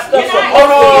talking about how stuff's supposed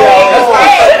to be. It's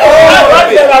not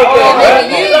like that out there.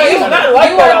 It's not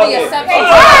like that out there.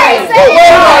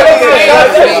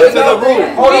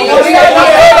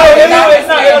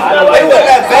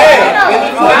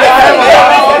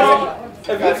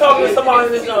 If you're talking to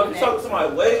somebody, if you're talking to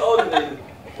somebody way older than you,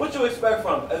 what you expect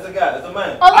from as a guy, as a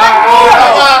man? A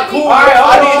lot more. Cool.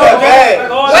 I need that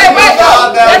bag. Let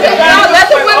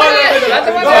the women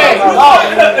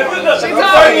If you're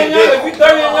 30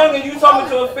 and young and you talking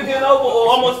to a 50 and over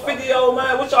or almost 50-year-old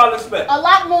man, what y'all expect? A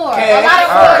lot more. A lot of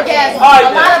orgasms. Right.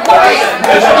 A lot of boys.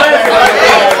 That's your answer right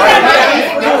there.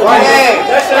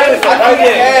 That's your answer right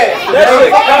there. That's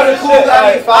it. Cut the shit.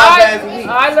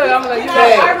 right, look, I'm gonna let you I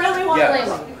really want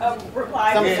to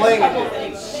reply to a couple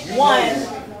things. One,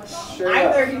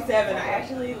 I'm 37. I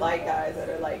actually like guys that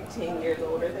are like 10 years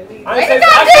older than me. I said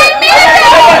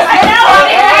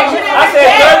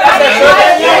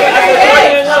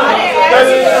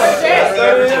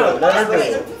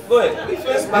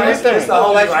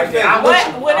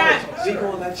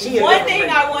one thing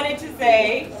I wanted to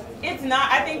say, it's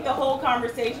not, I think the whole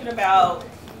conversation about,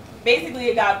 basically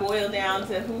it got boiled down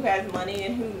to who has money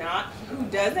and who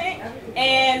doesn't.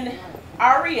 And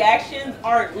our reactions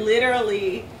aren't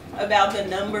literally about the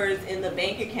numbers in the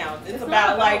bank accounts. It's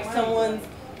about like someone's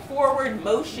forward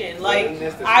motion. Like,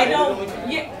 I don't,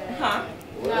 huh?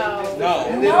 No.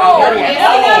 It's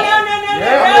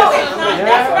not.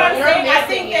 That's what I'm saying. I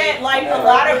think that like a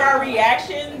lot of our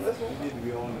reactions,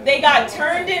 they got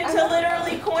turned into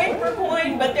literally coin for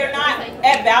coin, but they're not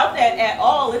about that at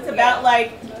all. It's about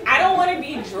like, I don't want to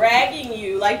be dragging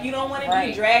you. Like, you don't want to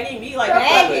be dragging me like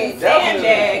a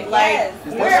sandbag. Like,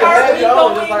 where are we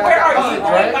going? Where are you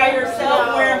going by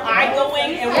yourself? Where am I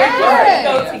going? And we're going to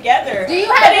go together. Do you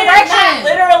have direction?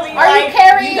 Literally, are you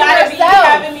carrying you gotta yourself?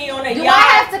 be having me on a Do yacht.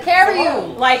 I have to carry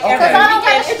you? Like, because I don't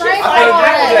have strength for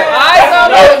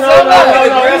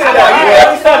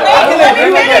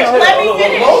Let me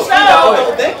finish.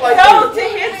 So to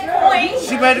his point,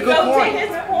 she made a good point. To his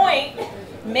point,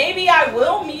 maybe I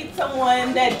will meet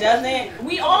someone that doesn't.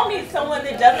 We all meet someone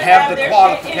that doesn't have their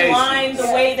shit in line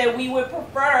the way that we would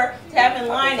prefer to have in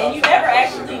line, and you never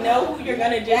actually know who you're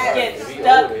gonna just get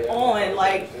stuck on.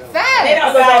 Like, they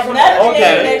don't got nothing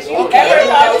that you ever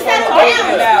thought was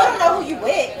talking about. You don't know who you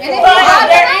with. But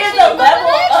there is a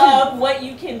level of what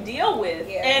you can deal with,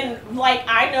 and like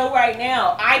I know right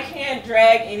now, I can't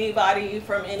drag anybody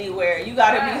from anywhere. You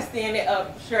gotta be standing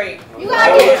up straight. You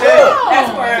gotta be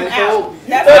That's where I'm at.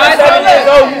 That's why 37 years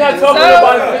old. You're not talking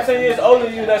about 15 years older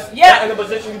than you. That's not in a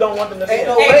position you don't want them to be.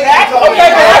 Exactly.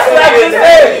 Okay, but that's what I just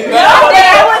said.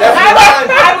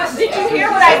 Did you hear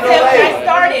what I said when I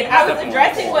started? I was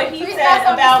addressing what he said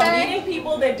about meeting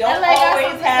people that don't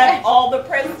always have all the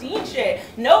prestige shit.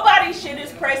 Nobody's shit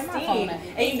is prestige,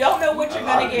 and you don't know what you're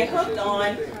gonna get hooked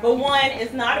on. But one,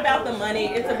 it's not about the money.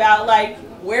 It's about like,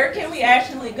 where can we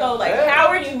actually go? Like, how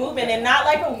are you moving? And not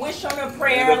like a wish on a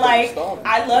prayer, like,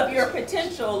 I love your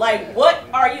potential. Like, what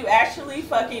are you actually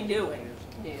fucking doing?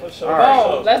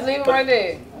 Boom. Let's leave it right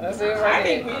there. Let's leave it right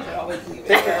there. I think we should always leave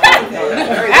it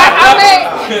I mean,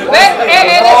 in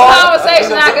this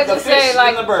conversation, I could just say,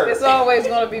 like, it's always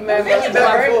going to be men versus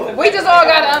women. We just all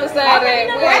got to understand that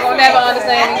we ain't going to never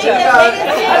understand each other.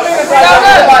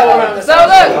 So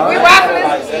look,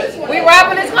 we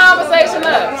wrapping this conversation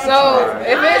up. So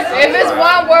if it's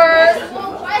one word,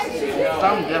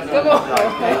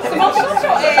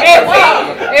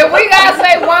 if we gotta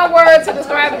say one word to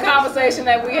describe the conversation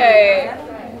that we had,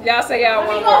 y'all say y'all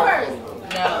one word.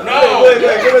 The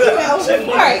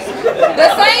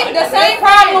same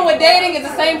problem with dating is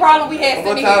the same problem we had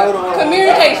sitting here.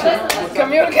 Communication.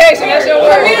 Communication, that's your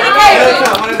word.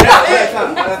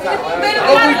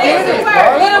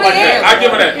 Literally is. I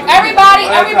give it that.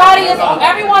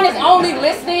 Everyone is only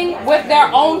listening with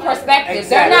their own perspective.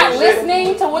 They're not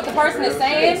listening to what the person is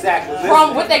saying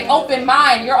from with an open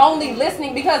mind. You're only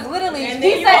listening because literally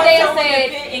he sat there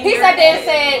and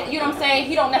said, you know what I'm saying,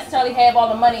 he don't necessarily have all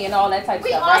the money and all that type of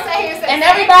stuff.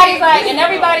 Right? And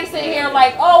everybody's sitting here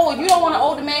like, oh, well, you don't want an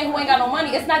older man who ain't got no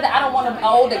money. It's not that I don't want an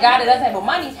older guy that doesn't have no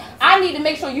money. I need to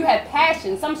make sure you have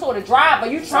passion, some sort of drive. Are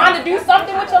you trying to do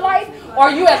something with your life? Or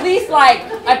are you at least like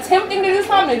attempting to do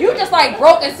something? Or you just like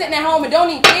broke and sitting at home and don't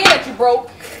even care that you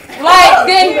broke? Like,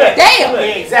 then damn.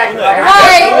 Exactly. Like, I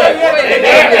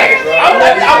would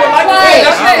like to say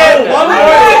that she said one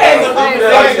word to end the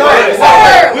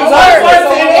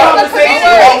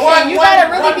conversation. You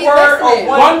gotta really be listening.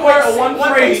 One word or one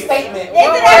phrase statement.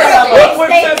 Isn't that a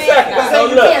statement? So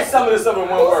you can't sum this up in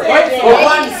one word.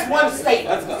 One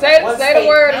statement. Say the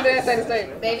word and then say the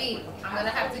statement. Baby, I'm gonna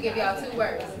have to give y'all 2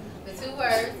 words. The 2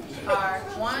 words are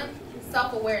 1,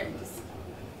 self-awareness.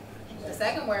 The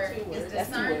second word is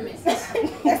discernment. That's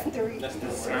 3.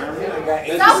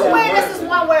 Self-awareness is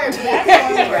 1 word.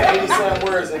 87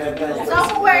 words in that thing.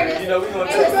 Self-awareness You know, we gonna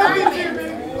and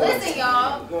discernment. Listen,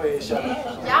 y'all. Go ahead, shut up.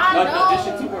 Y'all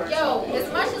know, yo, as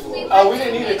much as we Oh, we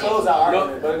didn't need to close our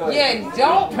argument, but go ahead. Yeah,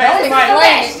 don't Pass the mic.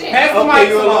 explain shit. Pass the mic.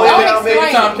 Don't explain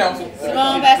it. Time council.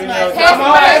 Simone, pass the mic.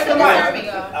 Pass the Discernment, mic.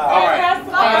 y'all. All right.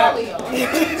 All of y'all.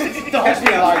 Don't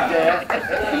be like that.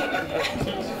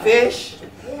 Fish.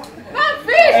 Not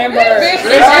fish. And bird. Fish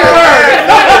and bird.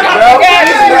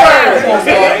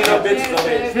 Ain't no bitches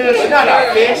over here. No,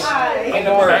 fish and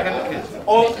the bird.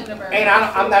 And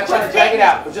I'm not trying to drag it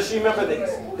out, but just remember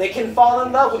this. They can fall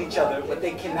in love with each other, but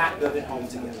they cannot build a home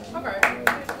together. Okay,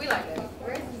 we like that.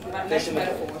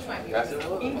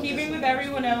 In keeping with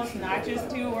everyone else, not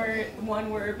just one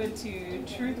word, but two.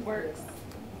 Truth works.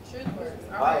 Truth works.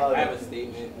 I have a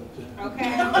statement. Okay. I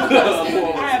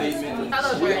have a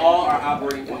statement. We all are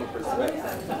operating from a perspective.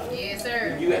 Yes,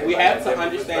 sir. We have to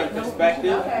understand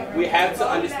perspective. We have to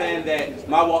understand that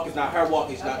my walk is not her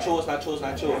walk. It's not yours, not yours,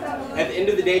 not yours. At the end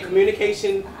of the day,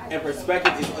 communication and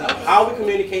perspective is how we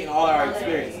communicate in all our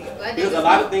experiences. Because a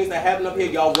lot of things that happen up here,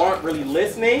 y'all weren't really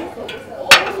listening.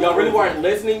 Y'all really weren't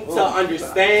listening to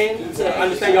understand.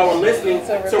 Y'all were listening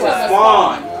to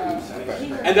respond.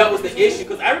 And that was the issue.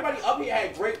 Because everybody up here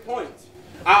had great points.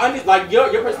 Like your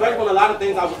perspective on a lot of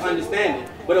things I was understanding.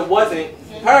 But it wasn't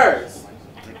hers.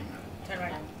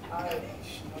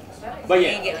 But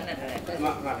yeah.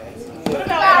 My bad.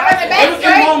 It was a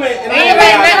moment.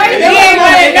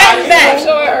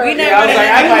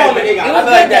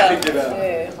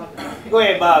 Go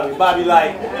ahead, Bobby. Bobby,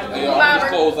 like. Hey, I'm just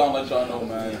close out and let y'all know,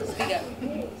 man.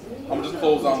 I'm just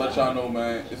close out and let y'all know,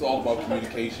 man. It's all about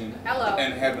communication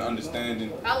and having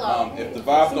understanding. If the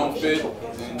vibes don't fit,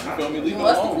 then you feel me, leave it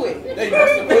alone. Yeah, you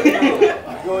must have quit.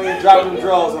 Go ahead and drop them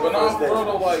draws on the first day.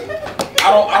 Bro, like,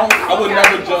 I would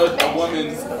never judge a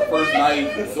woman's first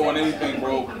night doing anything,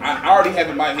 bro. I already have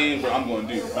in my hand what I'm going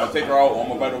to do. If I take her out, I'm going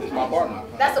to invite her to my apartment.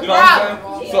 That's a you know problem.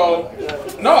 What I'm saying? So,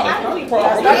 no, it's not a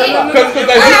problem.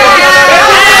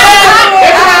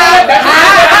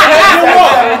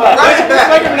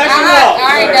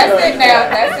 Alright, that's it now.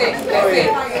 That's it.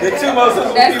 The two most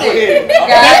That's people it. here.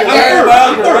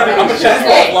 I'm going to check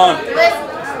you offline.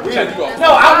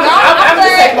 No, I'm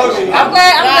just saying motion. I'm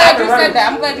glad you said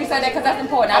that. I'm glad you said that because that's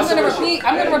important. I'm gonna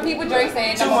repeat what Drake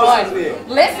said. Number one,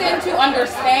 listen to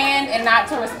understand and not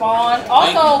to respond.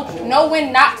 Also, know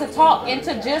when not to talk and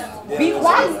to just be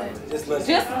quiet. Just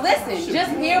listen.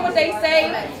 Just hear what they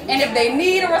say, and if they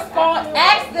need a response,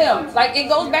 ask them. Like it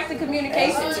goes back to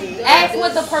communication. Ask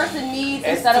what the person needs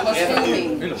instead of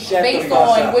assuming based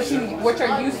on what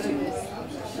you're used to.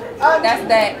 That's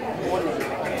that.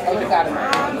 My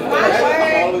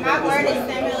word is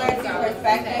similar to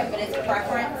perspective, but it's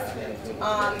preference.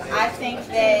 I think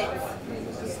that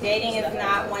dating is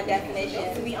not one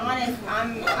definition. To be honest,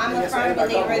 I'm a firm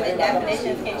believer that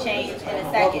definitions can change in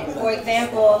a second. For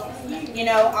example, you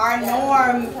know, our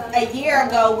norm a year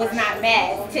ago was not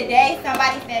masks. Today,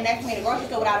 somebody standing next to me in the grocery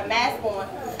store without a mask on,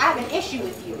 I have an issue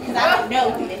with you because I don't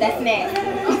know you, and that's nasty.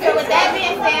 So with that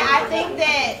being said, I think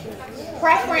that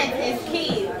preference is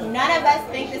key. None of us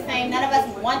think the same. None of us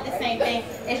want the same thing.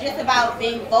 It's just about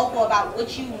being vocal about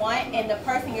what you want and the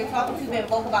person you're talking to being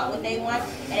vocal about what they want.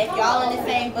 And if y'all in the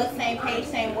same book, same page,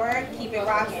 same word, keep it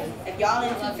rocking. If y'all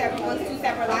in two separate books, two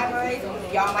separate libraries,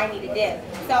 y'all might need a dip.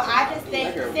 So I just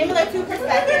think, similar to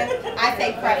perspective, I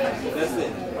say preference. That's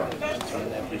it.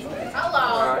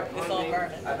 Hello. It's all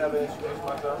Vernon. I never introduced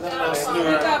myself.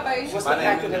 My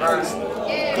name is Vernon.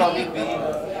 Call me B.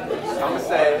 I'm a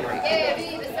Sag.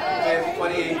 Yeah,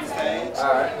 28.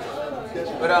 Alright.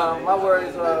 But my word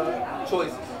is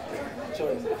choices.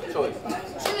 Choice.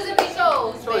 Choose and be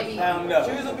chose, baby.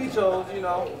 Choose and be chose, you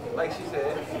know, like she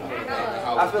said.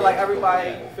 I feel like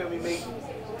everybody, feel me, make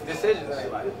decisions in their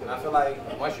life. And I feel like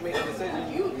once you make a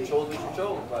decision, you chose what you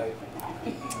chose. Like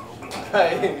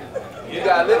you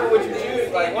gotta live with what you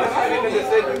choose. Like once you make a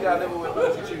decision, you gotta live with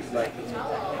what you choose. Like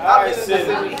I've made a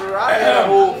decision for I had a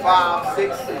whole 5,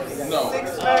 6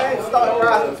 man starting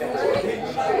roster.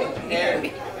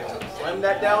 And slim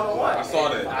that down to 1. I saw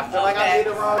that. I feel like I made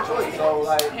the wrong choice. So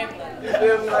like you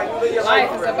feel me? Like you live your life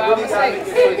for it. You really gotta make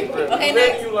your choices for it. Okay,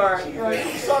 then you learn.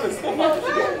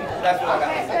 That's what I got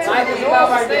to say. Life is about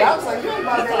mistakes.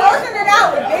 Closing it out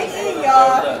with Big E,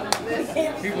 y'all.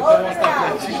 Hey,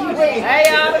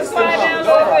 y'all, let's slide down a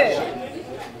little bit.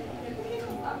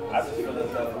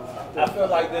 I feel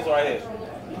like this right here.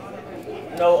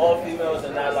 No, all females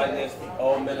are not like this.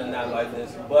 All men are not like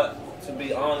this. But to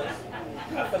be honest,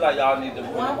 I feel like y'all need to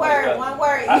One word.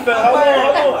 I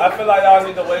feel like y'all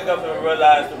need to wake up and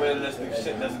realize the realistic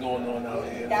shit that's going on out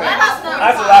here.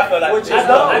 That's what I feel like.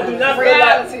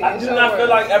 I do not feel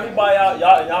like everybody out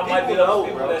y'all might be those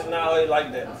people that's not really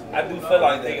like that. I do feel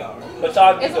like that. But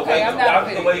y'all need to wake up. Y'all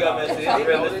need to wake up and see the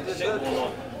realistic shit going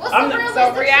on. So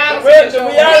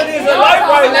reality is a life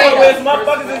right now where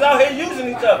motherfuckers is out here using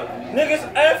each other. Niggas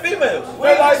and females. We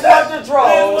like the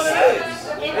draws. What it is.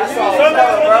 Some niggas want the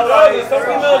drugs, some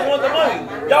females want the money.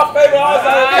 Y'all favorite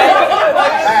outside.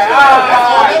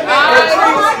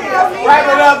 Wrap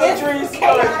it up, Patrice.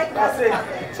 That's it.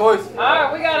 Choice. Alright,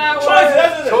 we got our Choice,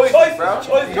 word. choice, bro.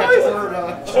 Choice.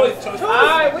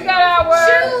 Alright, we got our word.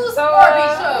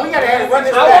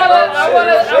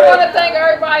 want to thank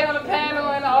everybody on the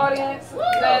panel and the audience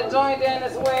that joined in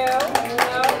as well. You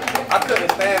know. I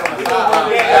couldn't stand on the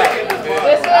side.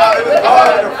 This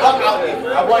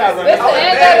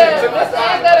the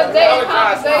end of the dating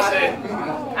conversation.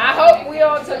 I hope we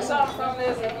all took something from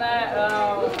this, if not,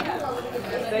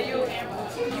 that you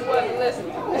wasn't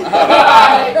listening.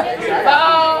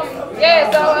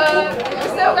 Yeah, so we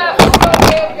still got food over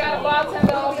here. We got a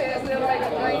bartender over here still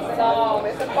making drinks.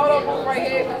 It's a photo booth right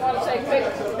here if you want to take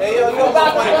pictures. We're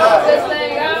about to close this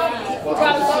thing out.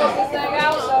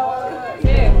 So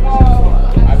yeah.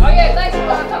 Oh yeah, thanks for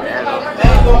coming.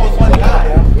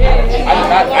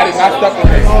 I did not step in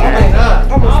this.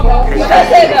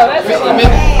 That's it though. That's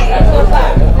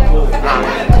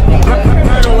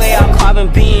Run away, I'm carbon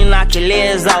beam, knock your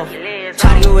legs off.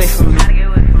 Try to get away from me.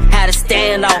 Had to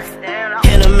stand off.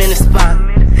 Hit him in the spot.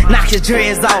 Knock your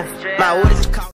dreads off. My what is it called?